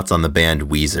our thoughts on the band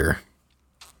Weezer.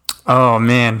 Oh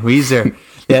man, Weezer.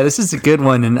 Yeah, this is a good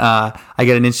one, and I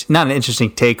get not an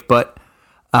interesting take, but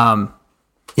I've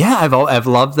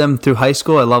loved them through high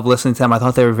school. I love listening to them. I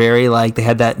thought they were very, like, they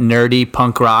had that nerdy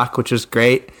punk rock, which was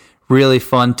great. Really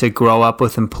fun to grow up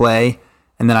with and play.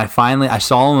 And then I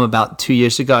saw them about 2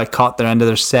 years ago. I caught their end of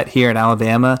their set here in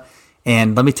Alabama.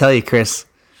 And let me tell you, Chris,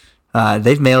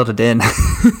 they've mailed it in. I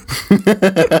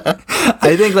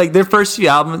think, like, their first few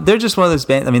albums, they're just one of those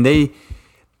bands.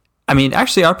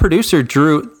 Actually, our producer,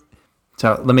 Drew.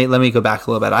 So let me go back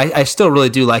a little bit. I still really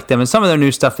do like them. And some of their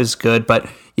new stuff is good. But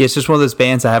it's just one of those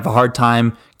bands I have a hard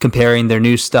time comparing their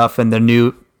new stuff and their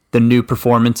new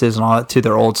performances and all that to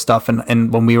their old stuff.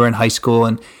 And when we were in high school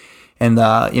and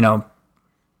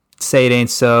Say It Ain't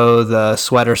So, the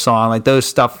Sweater song, like, those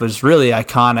stuff was really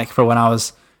iconic for when I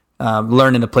was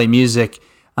learning to play music.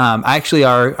 Actually,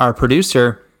 our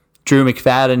producer, Drew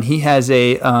McFadden, he has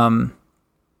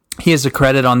a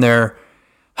credit on their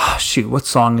what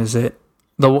song is it?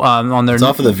 It's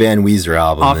off of the Van Weezer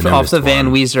album. Off the Van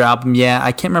Weezer album, yeah.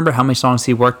 I can't remember how many songs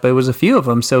he worked, but it was a few of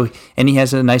them. And he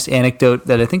has a nice anecdote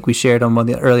that I think we shared on one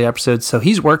of the early episodes. So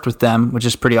he's worked with them, which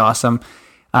is pretty awesome.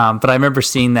 But I remember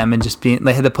seeing them and just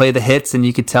they had to play the hits, and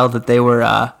you could tell that they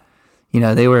were,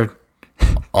 they were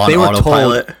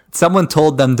autopilot. Someone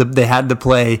told them they had to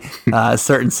play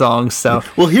certain songs. So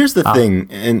well, here's the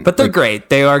thing, but they're great.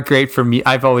 They are great for me.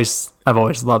 I've always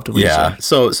loved Weezer. Yeah.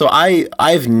 So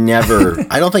I've never,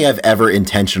 I don't think I've ever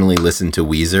intentionally listened to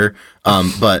Weezer.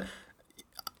 But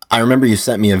I remember you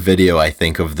sent me a video, I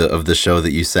think, of the show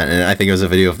that you sent, and I think it was a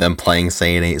video of them playing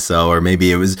 "Say It Ain't So," or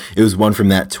maybe it was one from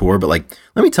that tour. But, like,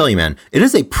 let me tell you, man, it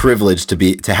is a privilege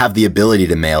to have the ability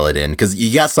to mail it in, because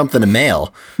you got something to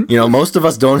mail. Most of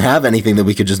us don't have anything that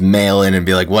we could just mail in and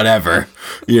be like, whatever,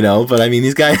 But I mean,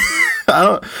 these guys,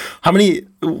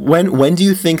 when do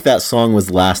you think that song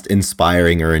was last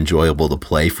inspiring or enjoyable to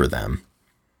play for them?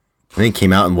 I think it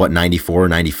came out in 94,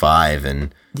 95,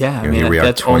 and yeah, here we are,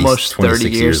 that's almost 30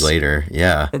 years later.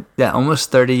 Yeah,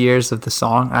 almost 30 years of the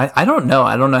song. I don't know.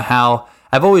 I don't know how.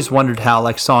 I've always wondered how,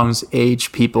 like, songs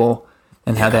age people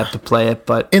and how they have to play it.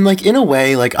 But and, like, in a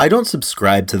way, like, I don't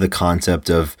subscribe to the concept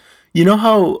of You know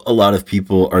how a lot of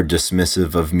people are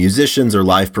dismissive of musicians or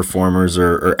live performers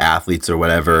or athletes or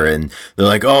whatever, and they're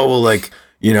like, oh, well, like,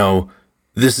 you know,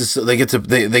 this is they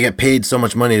get paid so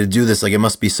much money to do this, like it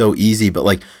must be so easy, but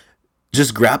like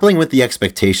just grappling with the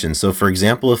expectations. So for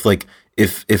example,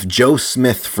 if Joe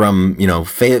Smith from, you know,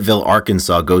 Fayetteville,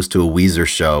 Arkansas goes to a Weezer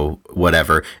show,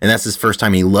 whatever, and that's his first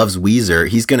time, he loves Weezer,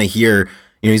 he's going to hear,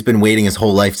 you know, he's been waiting his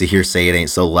whole life to hear Say It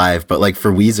Ain't So live. But like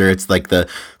for Weezer, it's like the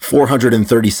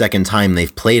 432nd time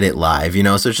they've played it live, you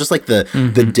know? So it's just like the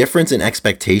difference in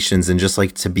expectations, and just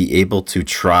like to be able to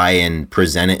try and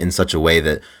present it in such a way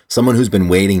that someone who's been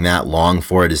waiting that long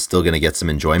for it is still going to get some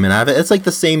enjoyment out of it. It's like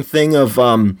the same thing of,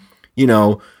 you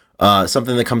know,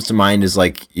 something that comes to mind is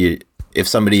like, if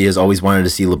somebody has always wanted to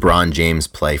see LeBron James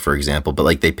play, for example, but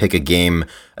like they pick a game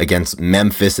against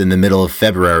Memphis in the middle of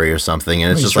February or something,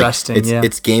 and it's just like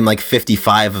it's game like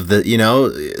 55 of the, you know,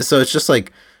 so it's just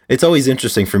like it's always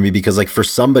interesting for me because like for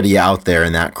somebody out there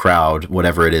in that crowd,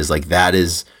 whatever it is, like that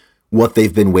is what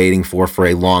they've been waiting for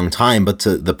a long time. But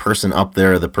to the person up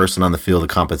there, the person on the field of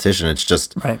competition, it's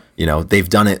just you know, they've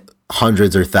done it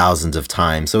hundreds or thousands of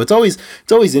times. So it's always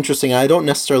interesting. I don't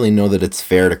necessarily know that it's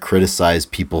fair to criticize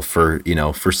people for, you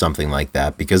know, for something like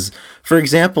that, because for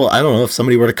example, I don't know, if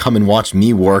somebody were to come and watch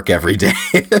me work every day,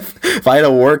 if I had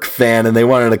a work fan and they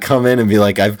wanted to come in and be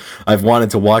like, I've wanted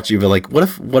to watch you, but like, what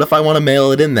if I want to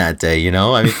mail it in that day, you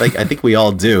know? I mean, like, I think we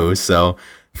all do. So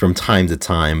from time to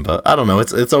time, but I don't know.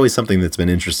 It's always something that's been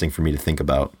interesting for me to think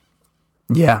about.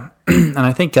 Yeah. And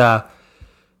I think,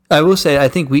 I will say, I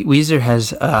think Weezer has,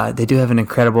 they do have an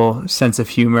incredible sense of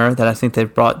humor that I think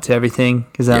they've brought to everything.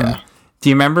 Because do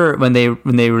you remember when they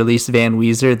released Van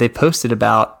Weezer, they posted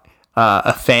about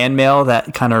a fan mail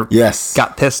that kind of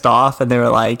got pissed off, and they were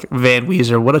like, Van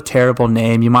Weezer, what a terrible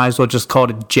name. You might as well just call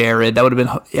it Jared. That would have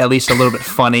been at least a little bit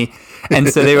funny. And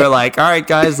so they were like, all right,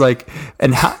 guys, like,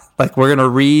 and we're gonna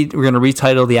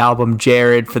retitle the album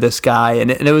Jared for this guy,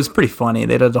 and it was pretty funny.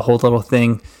 They did the whole little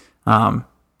thing.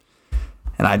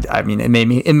 And I mean, it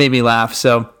made me laugh.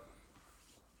 So,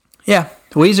 yeah,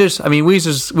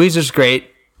 Weezer's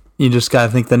great. You just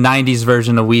gotta think the '90s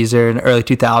version of Weezer in early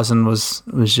 2000 was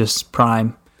just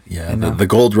prime. Yeah, and, the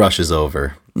gold rush is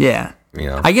over. Yeah, you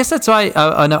know. I guess that's why.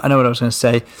 I know what I was gonna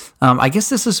say. I guess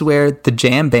this is where the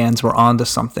jam bands were onto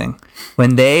something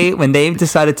when they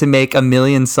decided to make a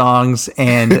million songs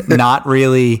and not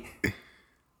really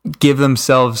give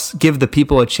the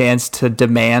people a chance to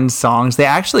demand songs. They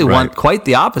actually want quite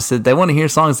the opposite. They want to hear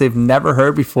songs they've never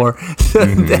heard before.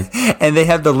 And they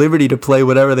have the liberty to play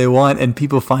whatever they want, and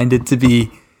people find it to be,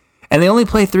 and they only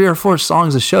play 3 or 4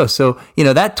 songs a show. So, you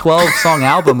know, that 12 song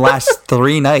album lasts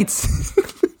 3 nights.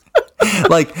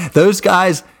 Like those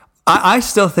guys, I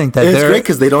still think that it's great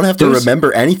because they don't have to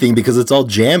remember anything because it's all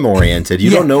jam oriented. You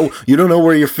don't know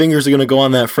where your fingers are going to go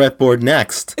on that fretboard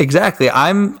next. Exactly.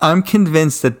 I'm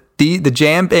convinced that the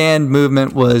jam band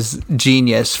movement was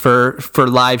genius for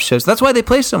live shows. That's why they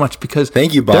play so much, because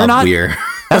thank you, Bob Weir.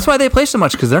 That's why they play so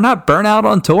much, because they're not burnt out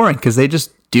on touring, because they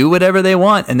just do whatever they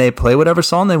want and they play whatever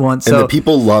song they want. So and the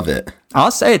people love it.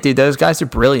 I'll say it, dude. Those guys are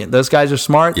brilliant. Those guys are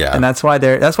smart. Yeah. And that's why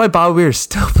Bob Weir is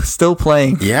still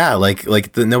playing. Yeah.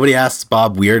 Nobody asks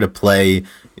Bob Weir to play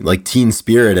like Teen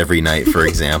Spirit every night, for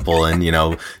example, and, you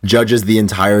know, judges the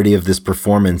entirety of this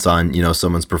performance on, you know,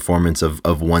 someone's performance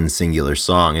of one singular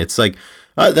song. It's like,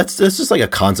 that's just like a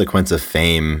consequence of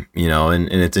fame, you know, and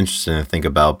it's interesting to think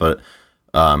about, but,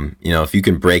 you know, if you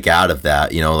can break out of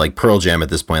that, you know, like Pearl Jam at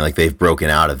this point, like they've broken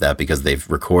out of that because they've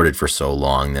recorded for so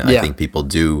long that I think people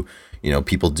do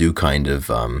kind of,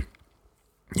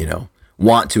 you know,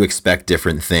 want to expect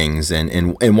different things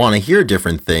and want to hear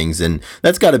different things. And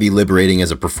that's got to be liberating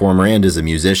as a performer and as a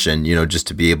musician, you know, just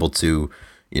to be able to,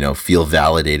 you know, feel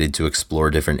validated to explore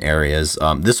different areas.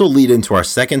 This will lead into our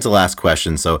second to last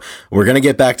question. So we're going to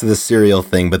get back to the serial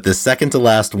thing, but the second to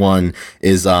last one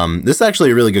is, this is actually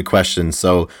a really good question.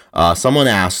 So someone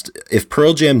asked, if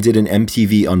Pearl Jam did an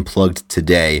MTV Unplugged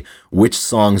today, which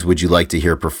songs would you like to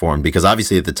hear performed? Because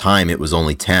obviously at the time it was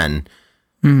only 10.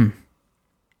 And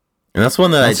that's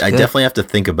one that I definitely have to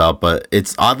think about, but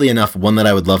it's oddly enough one that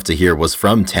I would love to hear was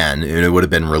from 10, and it would have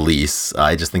been Release.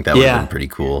 I just think that would have been pretty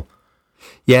cool.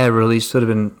 Yeah, Release would have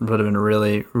been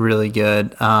really, really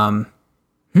good.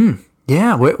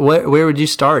 Yeah, where would you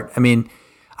start? I mean,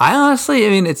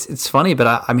 it's funny, but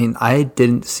I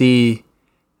didn't see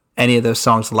any of those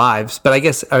songs live. But I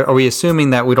guess are we assuming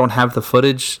that we don't have the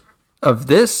footage of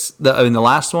this, the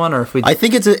last one, or if we? I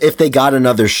think it's if they got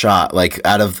another shot, like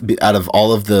out of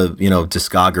all of the, you know,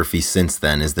 discography since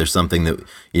then. Is there something that,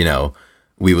 you know,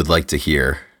 we would like to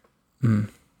hear?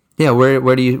 Yeah,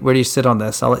 where do you sit on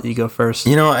this? I'll let you go first.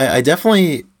 You know, I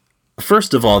definitely,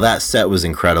 first of all, that set was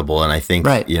incredible, and I think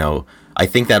Right. I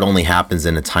think that only happens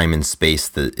in a time and space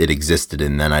that it existed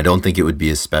in then. I don't think it would be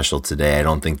as special today. I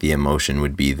don't think the emotion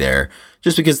would be there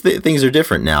just because things are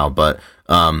different now. But,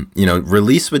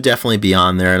 Release would definitely be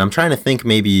on there. And I'm trying to think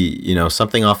maybe,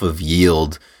 something off of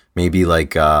Yield, maybe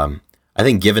like, I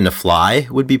think Given to Fly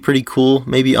would be pretty cool.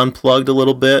 Maybe Unplugged a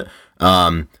little bit.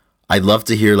 I'd love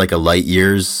to hear like a Light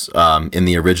Years in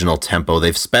the original tempo.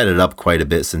 They've sped it up quite a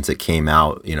bit since it came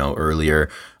out, earlier.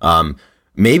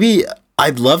 Maybe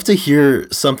I'd love to hear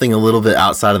something a little bit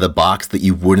outside of the box that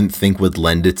you wouldn't think would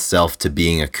lend itself to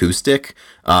being acoustic.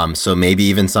 So maybe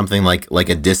even something like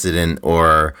a Dissident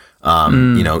or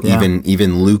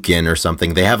even Lucan or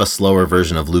something. They have a slower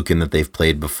version of Lucan that they've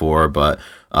played before, but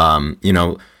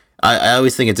I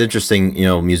always think it's interesting,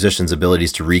 musicians'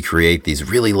 abilities to recreate these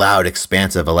really loud,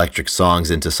 expansive electric songs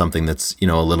into something that's, a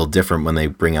little different when they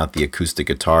bring out the acoustic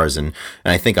guitars. And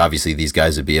I think obviously these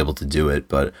guys would be able to do it.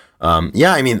 But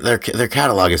their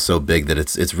catalog is so big that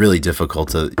it's really difficult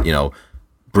to,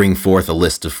 bring forth a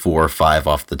list of 4 or 5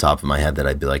 off the top of my head that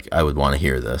I'd be like, I would want to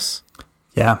hear this.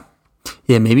 Yeah.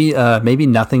 Yeah. Maybe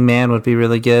Nothing Man would be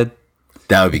really good.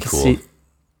 That would be cool.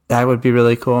 That would be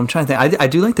really cool. I'm trying to think. I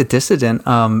do like the Dissident.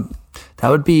 That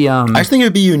would be. I just think it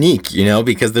would be unique,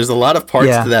 because there's a lot of parts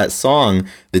to that song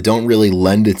that don't really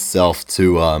lend itself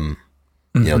to,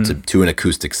 to an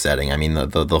acoustic setting. I mean,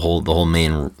 the whole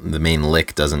main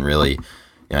lick doesn't really.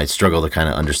 I struggle to kind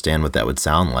of understand what that would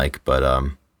sound like, but I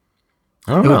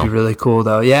don't know. It would be really cool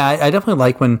though. Yeah, I definitely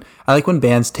like when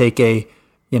bands take a,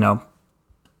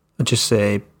 just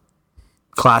a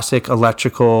classic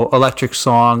electric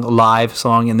song, live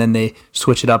song, and then they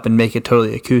switch it up and make it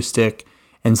totally acoustic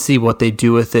and see what they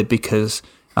do with it, because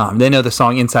they know the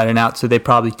song inside and out, so they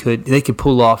could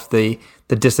pull off the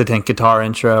Dissident guitar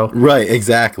intro, right?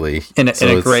 Exactly, in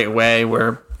a great way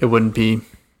where it wouldn't be,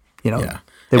 they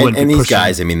wouldn't. And these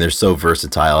guys, I mean, they're so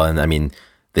versatile, and I mean,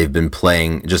 they've been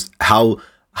playing just how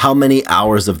many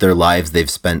hours of their lives they've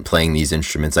spent playing these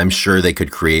instruments. I'm sure they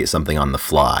could create something on the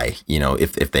fly,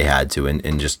 if they had to,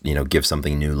 and just, give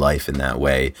something new life in that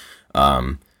way,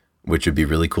 which would be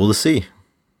really cool to see.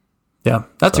 Yeah,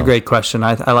 that's a great question.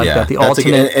 I like that. The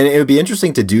alternate, and it would be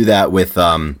interesting to do that with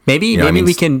maybe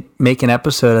we can make an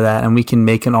episode of that, and we can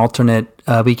make an alternate.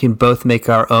 We can both make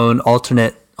our own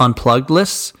alternate Unplugged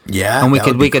lists. Yeah, and we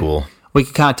could cool. We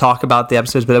could kind of talk about the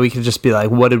episodes, but we could just be like,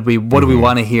 what do we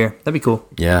want to hear? That'd be cool.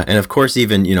 Yeah, and of course,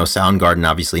 even Soundgarden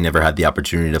obviously never had the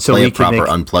opportunity to play a proper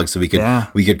Unplugged, so we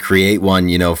could create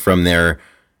one, from their,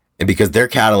 and because their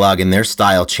catalog and their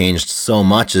style changed so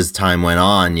much as time went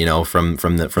on, from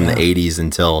the 80s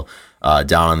until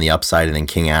Down on the Upside and then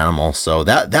King Animal. So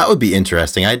that would be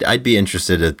interesting. I'd be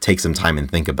interested to take some time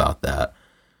and think about that.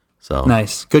 So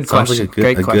nice, good question.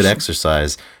 Like a good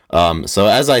exercise. So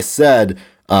as I said.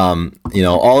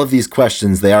 All of these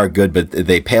questions, they are good, but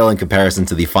they pale in comparison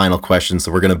to the final question.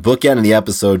 So we're going to bookend the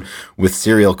episode with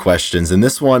serial questions. And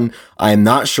this one, I'm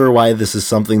not sure why this is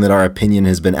something that our opinion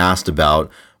has been asked about,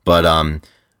 but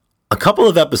a couple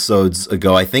of episodes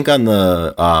ago, I think on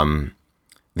the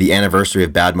anniversary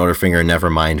of Bad Motorfinger and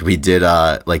Nevermind, we did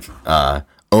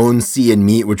Own, See, and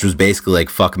Meet, which was basically like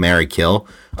Fuck, Marry, Kill.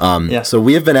 So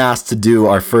we have been asked to do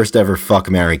our first ever Fuck,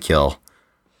 Marry, Kill.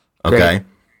 Okay. Great.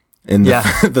 And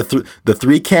the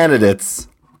 3 candidates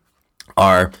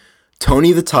are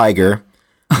Tony the Tiger,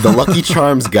 the Lucky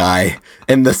Charms guy,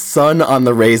 and the son on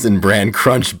the Raisin Bran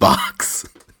Crunch box.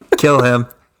 Kill him.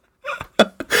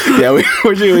 Yeah, we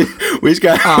just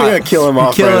gotta kill him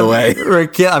off right away.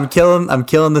 I'm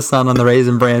killing the son on the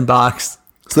Raisin Bran box.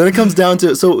 So then it comes down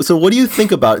to so what do you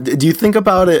think about it? Do you think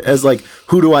about it as like,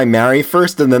 who do I marry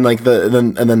first, and then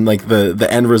the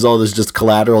end result is just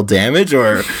collateral damage,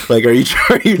 or like are you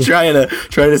trying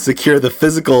to secure the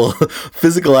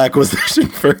physical acquisition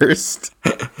first?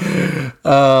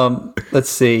 Let's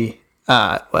see.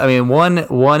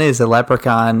 One is a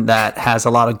leprechaun that has a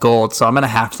lot of gold, so I'm gonna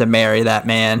have to marry that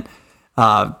man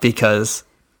because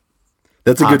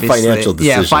that's a good financial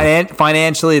decision. Yeah,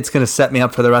 financially, it's gonna set me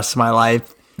up for the rest of my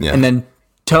life. Yeah. And then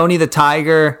Tony the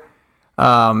Tiger,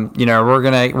 we're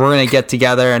gonna get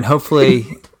together, and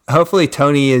hopefully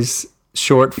Tony is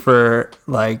short for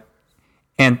like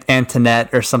Antoinette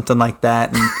or something like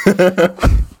that.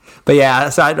 But yeah,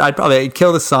 so I'd probably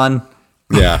kill the son.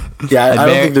 Yeah. I don't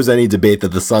think there's any debate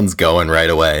that the son's going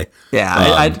right away. Yeah,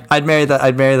 I'd marry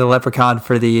the leprechaun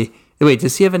for the. Wait,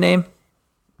 does he have a name?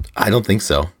 I don't think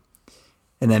so.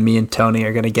 and then me and Tony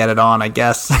are gonna get it on, I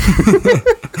guess.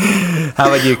 How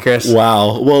about you, Chris?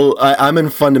 Wow. Well, I'm in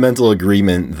fundamental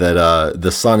agreement that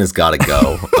the sun has got to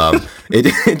go.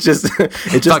 It just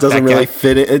doesn't really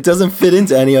fit. It doesn't fit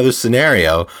into any other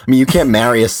scenario. I mean, you can't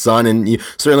marry a sun, and you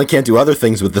certainly can't do other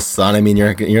things with the sun. I mean, you're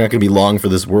not going to be long for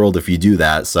this world if you do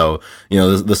that. So,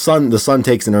 the sun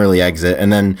takes an early exit,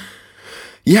 and then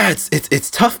yeah, it's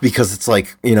tough because it's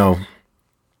like,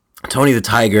 Tony the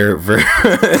Tiger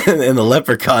and the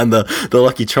Leprechaun, the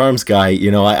Lucky Charms guy.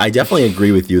 I definitely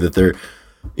agree with you that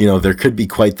there could be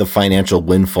quite the financial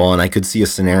windfall, and I could see a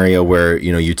scenario where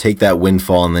you take that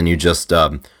windfall and then you just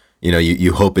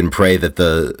you hope and pray that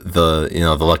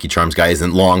the Lucky Charms guy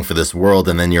isn't long for this world,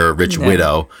 and then you're a rich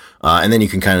widow, and then you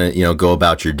can kind of go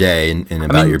about your day and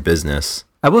about your business.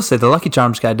 I will say the Lucky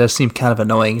Charms guy does seem kind of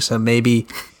annoying, so maybe.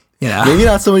 Maybe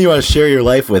not someone you want to share your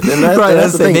life with, and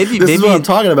that's the thing. Maybe is what I'm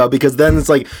talking about, because then it's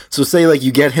like, so say like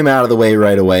you get him out of the way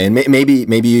right away, and maybe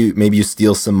you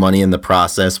steal some money in the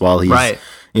process while he's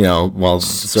while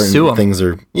certain things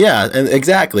are and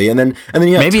exactly, and then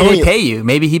you have maybe Tony, they pay you,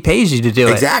 maybe he pays you to do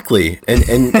it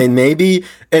and maybe,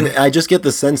 and I just get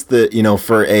the sense that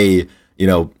for a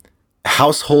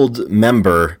household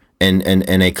member. And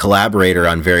a collaborator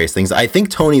on various things. I think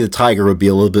Tony the Tiger would be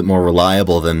a little bit more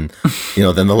reliable than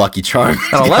the Lucky Charms.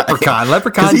 A leprechaun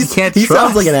you can't he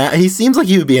trust. Sounds like he seems like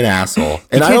he would be an asshole,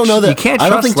 and I don't know that. I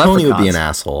don't think Tony would be an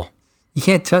asshole. You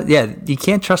can't you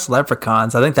can't trust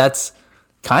leprechauns. I think that's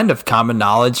kind of common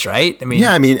knowledge, right? I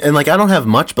mean, and like I don't have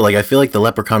much, but like I feel like the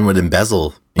leprechaun would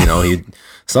embezzle.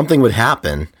 Something would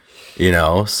happen.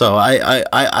 So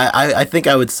I think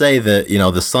I would say that,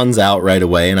 the sun's out right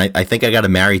away, and I think I got to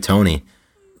marry Tony.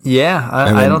 Yeah,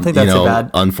 I don't think that's a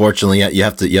bad. Unfortunately, you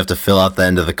have to fill out the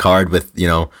end of the card with,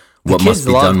 what the must kids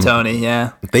be love done. Tony,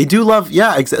 yeah. They do love,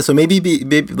 so maybe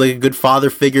like a good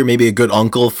father figure, maybe a good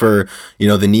uncle for,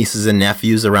 the nieces and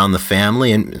nephews around the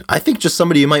family, and I think just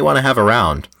somebody you might want to have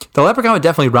around. The leprechaun would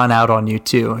definitely run out on you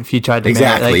too if you tried to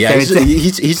exactly. Marry,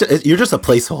 you're just a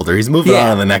placeholder. He's moving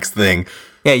on to the next thing.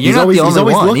 Yeah, you're not the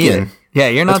only one either. Yeah,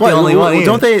 you're not the only one either.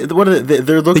 Don't they? What are they?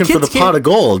 They're looking for the pot of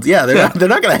gold. Yeah, they're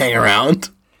not going to hang around.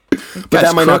 But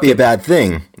that might not be a bad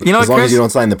thing. As long as you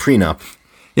don't sign the prenup.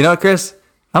 You know what, Chris?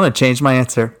 I'm going to change my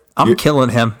answer. I'm killing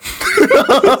him.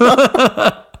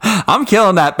 I'm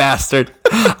killing that bastard.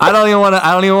 I don't even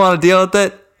want to deal with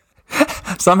it.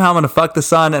 Somehow I'm going to fuck the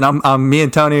sun, and me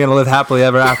and Tony are going to live happily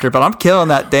ever after. But I'm killing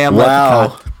that damn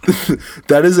leprechaun.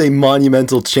 That is a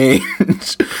monumental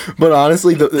change. But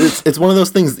honestly, it's one of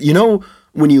those things,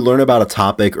 when you learn about a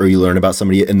topic or you learn about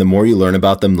somebody, and the more you learn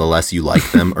about them, the less you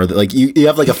like them. Or like you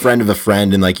have like a friend of a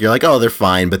friend, and like you're like, oh, they're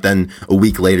fine. But then a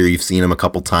week later, you've seen them a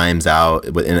couple times out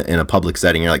in a public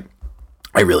setting. You're like,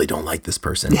 I really don't like this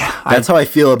person. Yeah, that's how I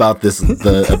feel about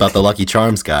about the Lucky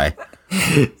Charms guy.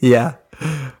 Yeah.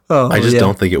 Oh, I just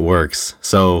don't think it works.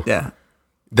 So yeah,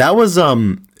 that was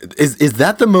Is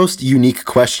that the most unique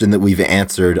question that we've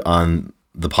answered on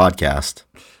the podcast?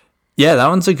 Yeah, that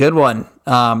one's a good one.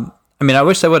 I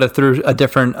wish I would have threw a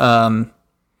different,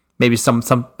 maybe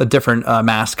a different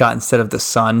mascot instead of the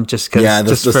sun, just because. Yeah,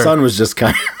 the sun was just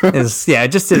kind of.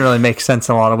 It just didn't really make sense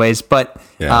in a lot of ways, but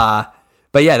yeah,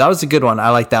 that was a good one. I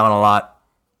like that one a lot.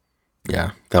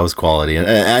 Yeah, that was quality,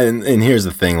 and here's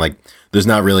the thing, like, there's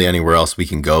not really anywhere else we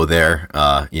can go there.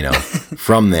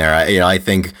 From there,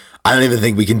 I don't even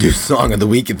think we can do Song of the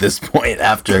Week at this point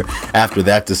after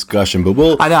that discussion.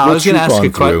 But I know. I was going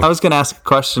to ask a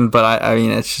question, but I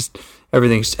mean, it's just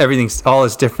everything's all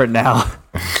is different now.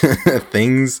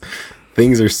 Things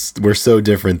were so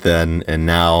different then, and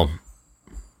now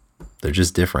they're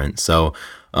just different. So,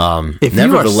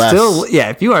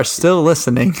 if you are still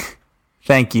listening,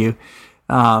 thank you.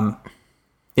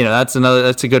 That's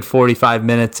a good 45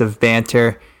 minutes of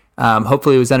banter.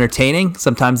 Hopefully it was entertaining.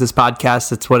 Sometimes this podcast,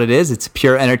 that's what it is. It's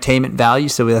pure entertainment value.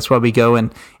 So that's why we go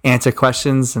and answer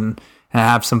questions and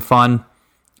have some fun.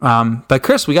 But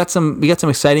Chris, we got some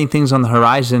exciting things on the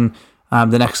horizon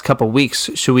the next couple of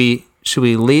weeks. Should we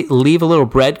leave a little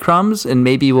breadcrumbs and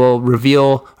maybe we'll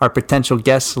reveal our potential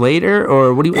guests later,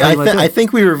 or what do you? I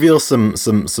think we reveal some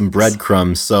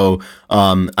breadcrumbs. So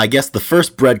I guess the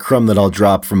first breadcrumb that I'll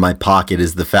drop from my pocket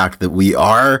is the fact that we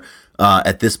are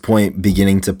at this point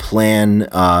beginning to plan,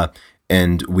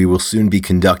 and we will soon be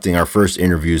conducting our first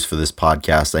interviews for this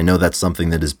podcast. I know that's something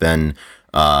that has been,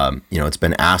 it's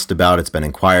been asked about, it's been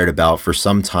inquired about for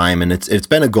some time, and it's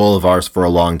been a goal of ours for a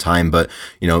long time. But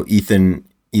Ethan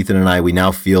and I, we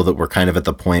now feel that we're kind of at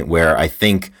the point where I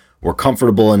think we're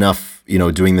comfortable enough,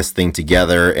 doing this thing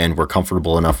together, and we're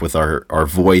comfortable enough with our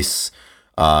voice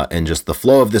and just the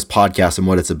flow of this podcast and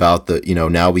what it's about that,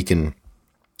 now we can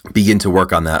begin to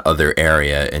work on that other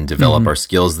area and develop our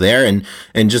skills there,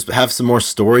 and just have some more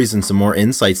stories and some more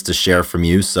insights to share from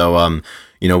you. So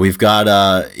we've got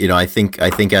I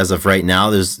think as of right now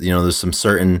there's some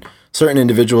certain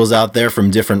individuals out there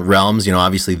from different realms,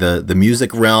 obviously the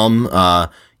music realm,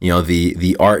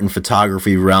 the art and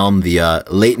photography realm, the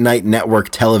late night network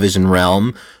television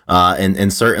realm,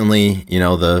 and certainly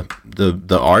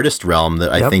the artist realm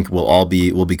that I think we'll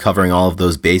be covering all of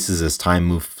those bases as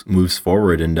time moves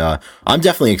forward. And I'm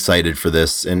definitely excited for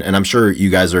this, and I'm sure you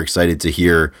guys are excited to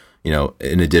hear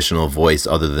an additional voice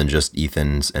other than just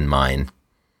Ethan's and mine.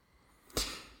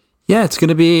 Yeah, it's going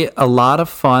to be a lot of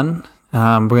fun.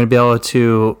 We're going to be able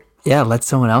to let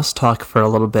someone else talk for a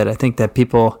little bit. I think that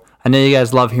I know you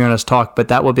guys love hearing us talk, but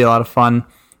that will be a lot of fun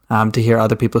to hear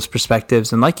other people's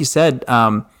perspectives. And like you said,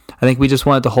 I think we just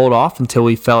wanted to hold off until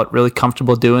we felt really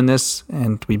comfortable doing this.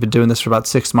 And we've been doing this for about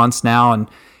 6 months now, and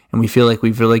we feel like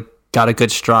we've really got a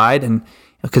good stride. And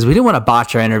because we didn't want to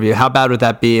botch our interview. How bad would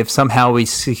that be if somehow we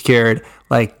secured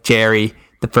like Jerry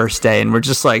the first day and we're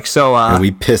just like, and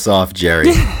we piss off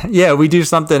Jerry. Yeah, we do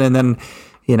something and then,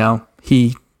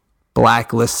 he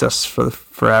blacklists us for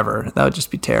forever. That would just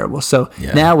be terrible. So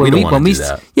now when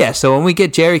we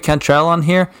get Jerry Cantrell on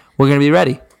here, we're going to be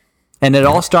ready. And it's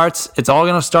all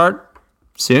going to start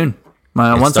soon.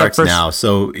 It starts now.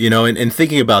 So, and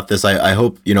thinking about this, I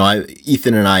hope,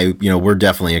 Ethan and I, we're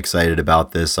definitely excited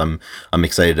about this. I'm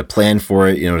excited to plan for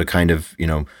it, to kind of,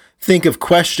 think of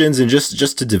questions and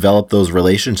just to develop those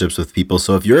relationships with people.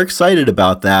 So if you're excited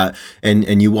about that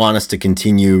and you want us to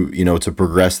continue, to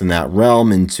progress in that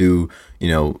realm and to,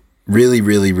 really,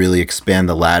 really, really expand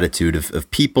the latitude of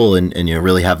people and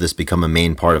really have this become a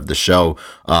main part of the show,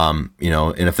 and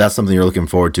if that's something you're looking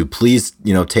forward to, please,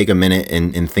 take a minute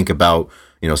and think about,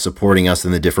 supporting us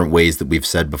in the different ways that we've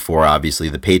said before. Obviously,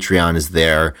 the Patreon is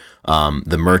there.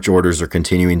 The merch orders are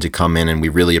continuing to come in, and we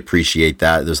really appreciate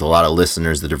that. There's a lot of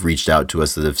listeners that have reached out to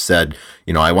us that have said,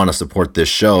 I want to support this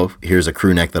show. Here's a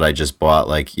crew neck that I just bought.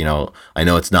 Like, I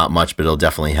know it's not much, but it'll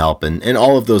definitely help. And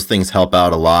all of those things help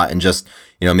out a lot. And just,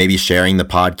 maybe sharing the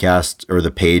podcast or the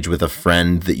page with a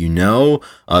friend that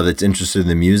that's interested in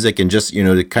the music, and just,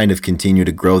 to kind of continue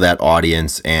to grow that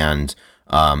audience and,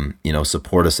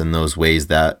 support us in those ways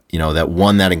that,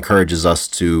 that encourages us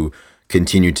to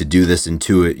continue to do this, and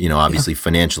two, obviously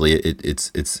financially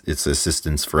it's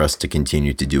assistance for us to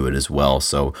continue to do it as well.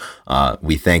 So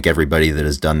we thank everybody that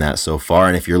has done that so far.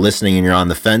 And if you're listening and you're on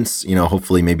the fence,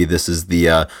 hopefully maybe this is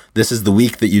the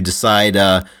week that you decide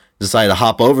to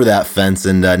hop over that fence,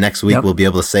 and next week we'll be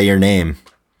able to say your name.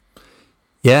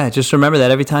 Yeah, just remember that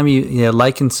every time you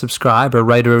like and subscribe or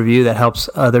write a review, that helps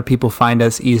other people find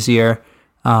us easier.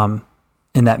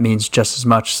 And that means just as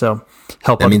much. So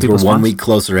that means we're 1 week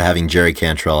closer to having Jerry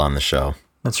Cantrell on the show.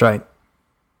 That's right.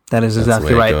 That is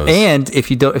exactly right. And if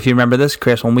you remember this,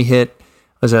 Chris, when we hit,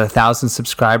 was it 1,000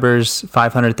 subscribers,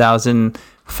 500,000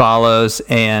 follows,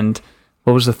 and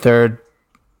what was the third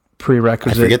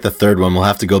prerequisite? I forget the third one. We'll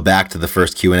have to go back to the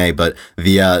first Q&A, but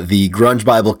the Grunge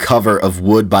Bible cover of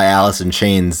Wood by Alice in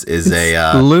Chains is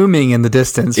looming in the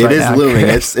distance. It is looming.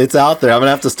 It's out there. I'm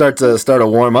gonna have to start to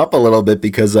warm up a little bit,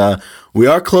 because we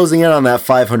are closing in on that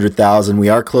 500,000. We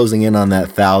are closing in on that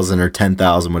 1,000 or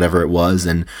 10,000, whatever it was,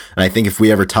 and I think if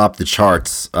we ever top the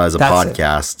charts as a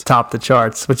podcast, top the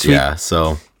charts.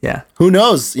 Who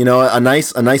knows? A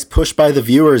nice push by the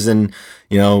viewers, and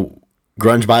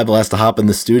Grunge Bible has to hop in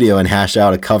the studio and hash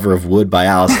out a cover of Wood by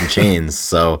Alice in Chains.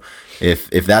 So if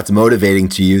that's motivating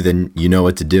to you, then you know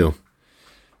what to do.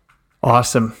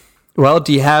 Awesome. Well,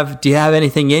 do you have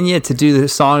anything in you to do the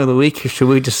song of the week, or should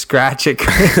we just scratch it,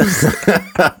 Chris?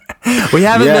 We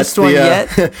haven't missed one yet.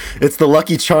 It's the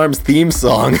Lucky Charms theme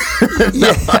song.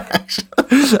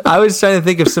 I was trying to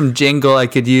think of some jingle I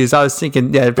could use. I was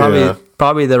thinking,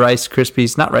 probably the Rice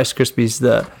Krispies, not Rice Krispies,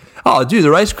 the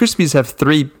Rice Krispies have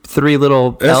three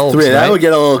little elves. Right? That would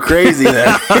get a little crazy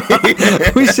then.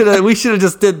 we should have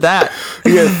just did that.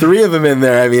 You got 3 of them in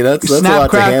there. I mean, that's a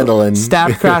lot to handle. And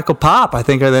Snap, Crackle, Pop, I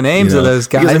think, are the names of those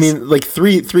guys. Because, I mean, like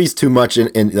three's too much,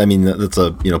 and I mean, that's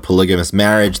a polygamous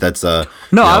marriage. That's a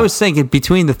I was thinking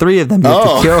between the 3 of them, you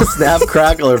have to kill Snap,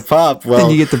 Crackle, or Pop. Well,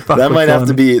 then you get the that might have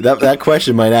to be that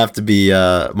question might have to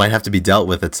be dealt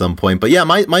with at some point. But yeah,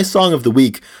 my song of the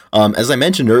week, as I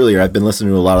mentioned earlier, I've been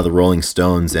listening to a lot of the Rolling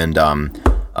Stones, and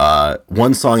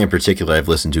one song in particular I've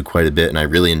listened to quite a bit, and I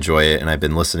really enjoy it, and I've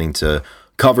been listening to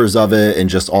covers of it and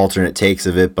just alternate takes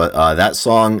of it, but that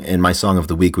song and my song of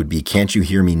the week would be Can't You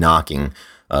Hear Me Knocking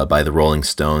by the Rolling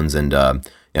Stones. And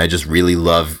I just really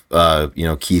love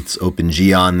Keith's open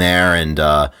G on there, and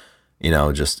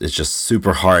it's just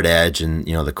super hard edge, and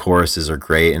the choruses are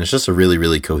great, and it's just a really,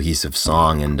 really cohesive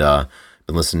song, and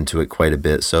been listening to it quite a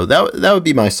bit. So that would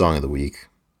be my song of the week.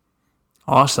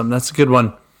 Awesome. That's a good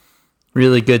one.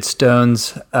 Really good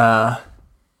Stones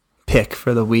pick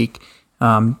for the week.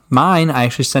 Mine I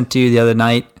actually sent to you the other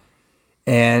night,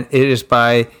 and it is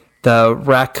by the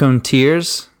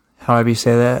Raconteurs. However you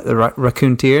say that, the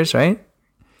Raconteurs, right?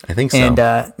 I think so. And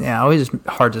always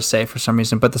hard to say for some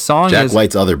reason. But the song Jack is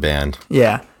White's other band.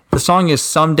 Yeah, the song is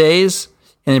 "Some Days,"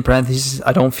 and in parentheses,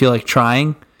 "I don't feel like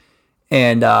trying."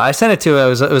 And I sent it to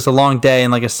her. It was a long day,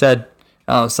 and like I said,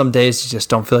 some days you just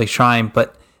don't feel like trying.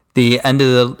 But the end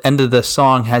of the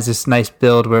song has this nice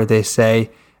build where they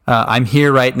say, "I'm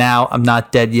here right now. I'm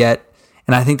not dead yet."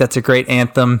 And I think that's a great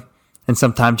anthem. And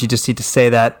sometimes you just need to say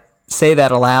that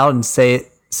aloud and say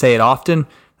it often.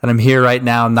 That I'm here right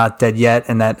now. I'm not dead yet.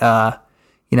 And that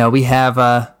we have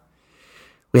a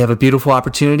beautiful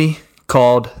opportunity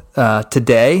called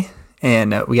today,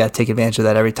 and we got to take advantage of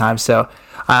that every time. So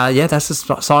that's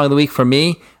the song of the week for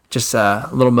me. Just a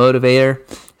little motivator,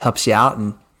 helps you out,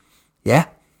 and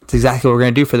it's exactly what we're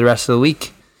going to do for the rest of the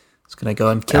week. It's going to go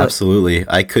and kill Absolutely.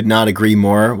 I could not agree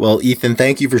more. Well, Ethan,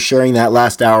 thank you for sharing that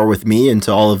last hour with me, and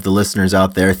to all of the listeners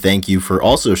out there, thank you for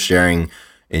also sharing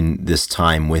in this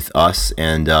time with us.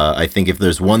 And I think if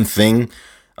there's one thing,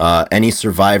 any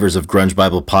survivors of Grunge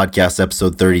Bible Podcast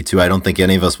episode 32, I don't think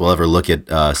any of us will ever look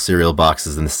at cereal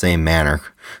boxes in the same manner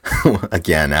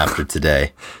again after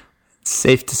today.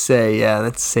 Safe to say. Yeah,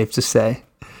 that's safe to say.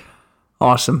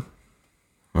 Awesome.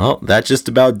 Well, that just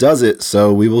about does it.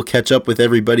 So we will catch up with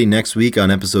everybody next week on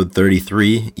episode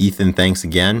 33. Ethan, thanks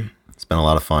again. It's been a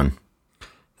lot of fun.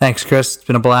 Thanks, Chris. It's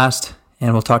been a blast.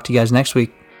 And we'll talk to you guys next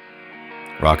week.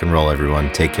 Rock and roll,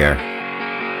 everyone. Take care.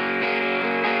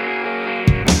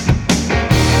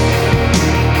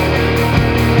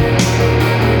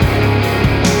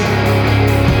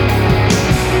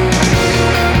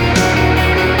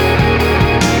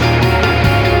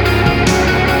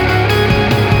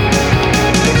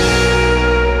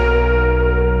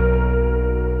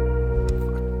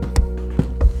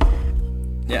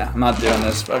 Yeah, I'm not doing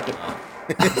this. Fuck it.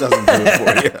 It doesn't do it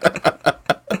for you.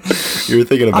 You were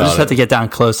thinking about it. I'll just have to get down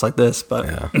close like this, but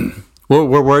we're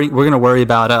gonna worry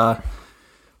about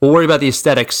we'll worry about the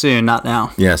aesthetics soon, not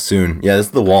now. Yeah, soon. Yeah, this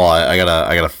is the wall. I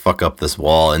gotta fuck up this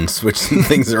wall and switch some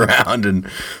things around and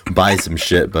buy some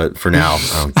shit. But for now,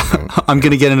 I'm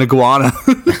gonna get an iguana.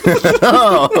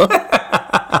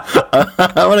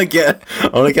 I want to get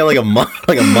like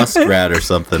a muskrat or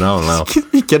something. I don't know.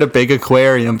 Get a big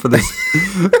aquarium for this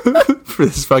for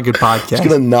this fucking podcast. I'm just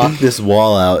gonna knock this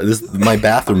wall out. My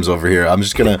bathroom's over here. I'm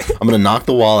gonna knock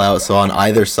the wall out so on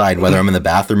either side, whether I'm in the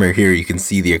bathroom or here, you can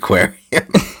see the aquarium.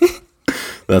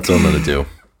 That's what I'm gonna do.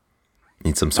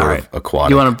 Need some sort of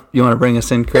aquatic. You wanna bring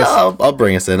us in, Chris? Yeah, I'll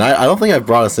bring us in. I don't think I've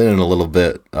brought us in a little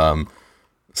bit.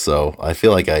 So I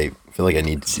feel like I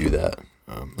need to do that.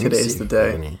 Today's the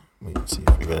day. Let's see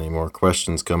if we got any more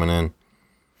questions coming in.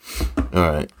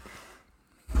 All right.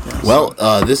 Well,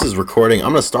 this is recording. I'm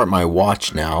going to start my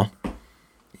watch now.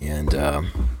 And,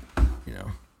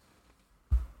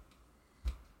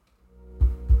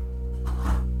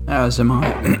 As am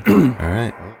I. All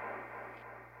right.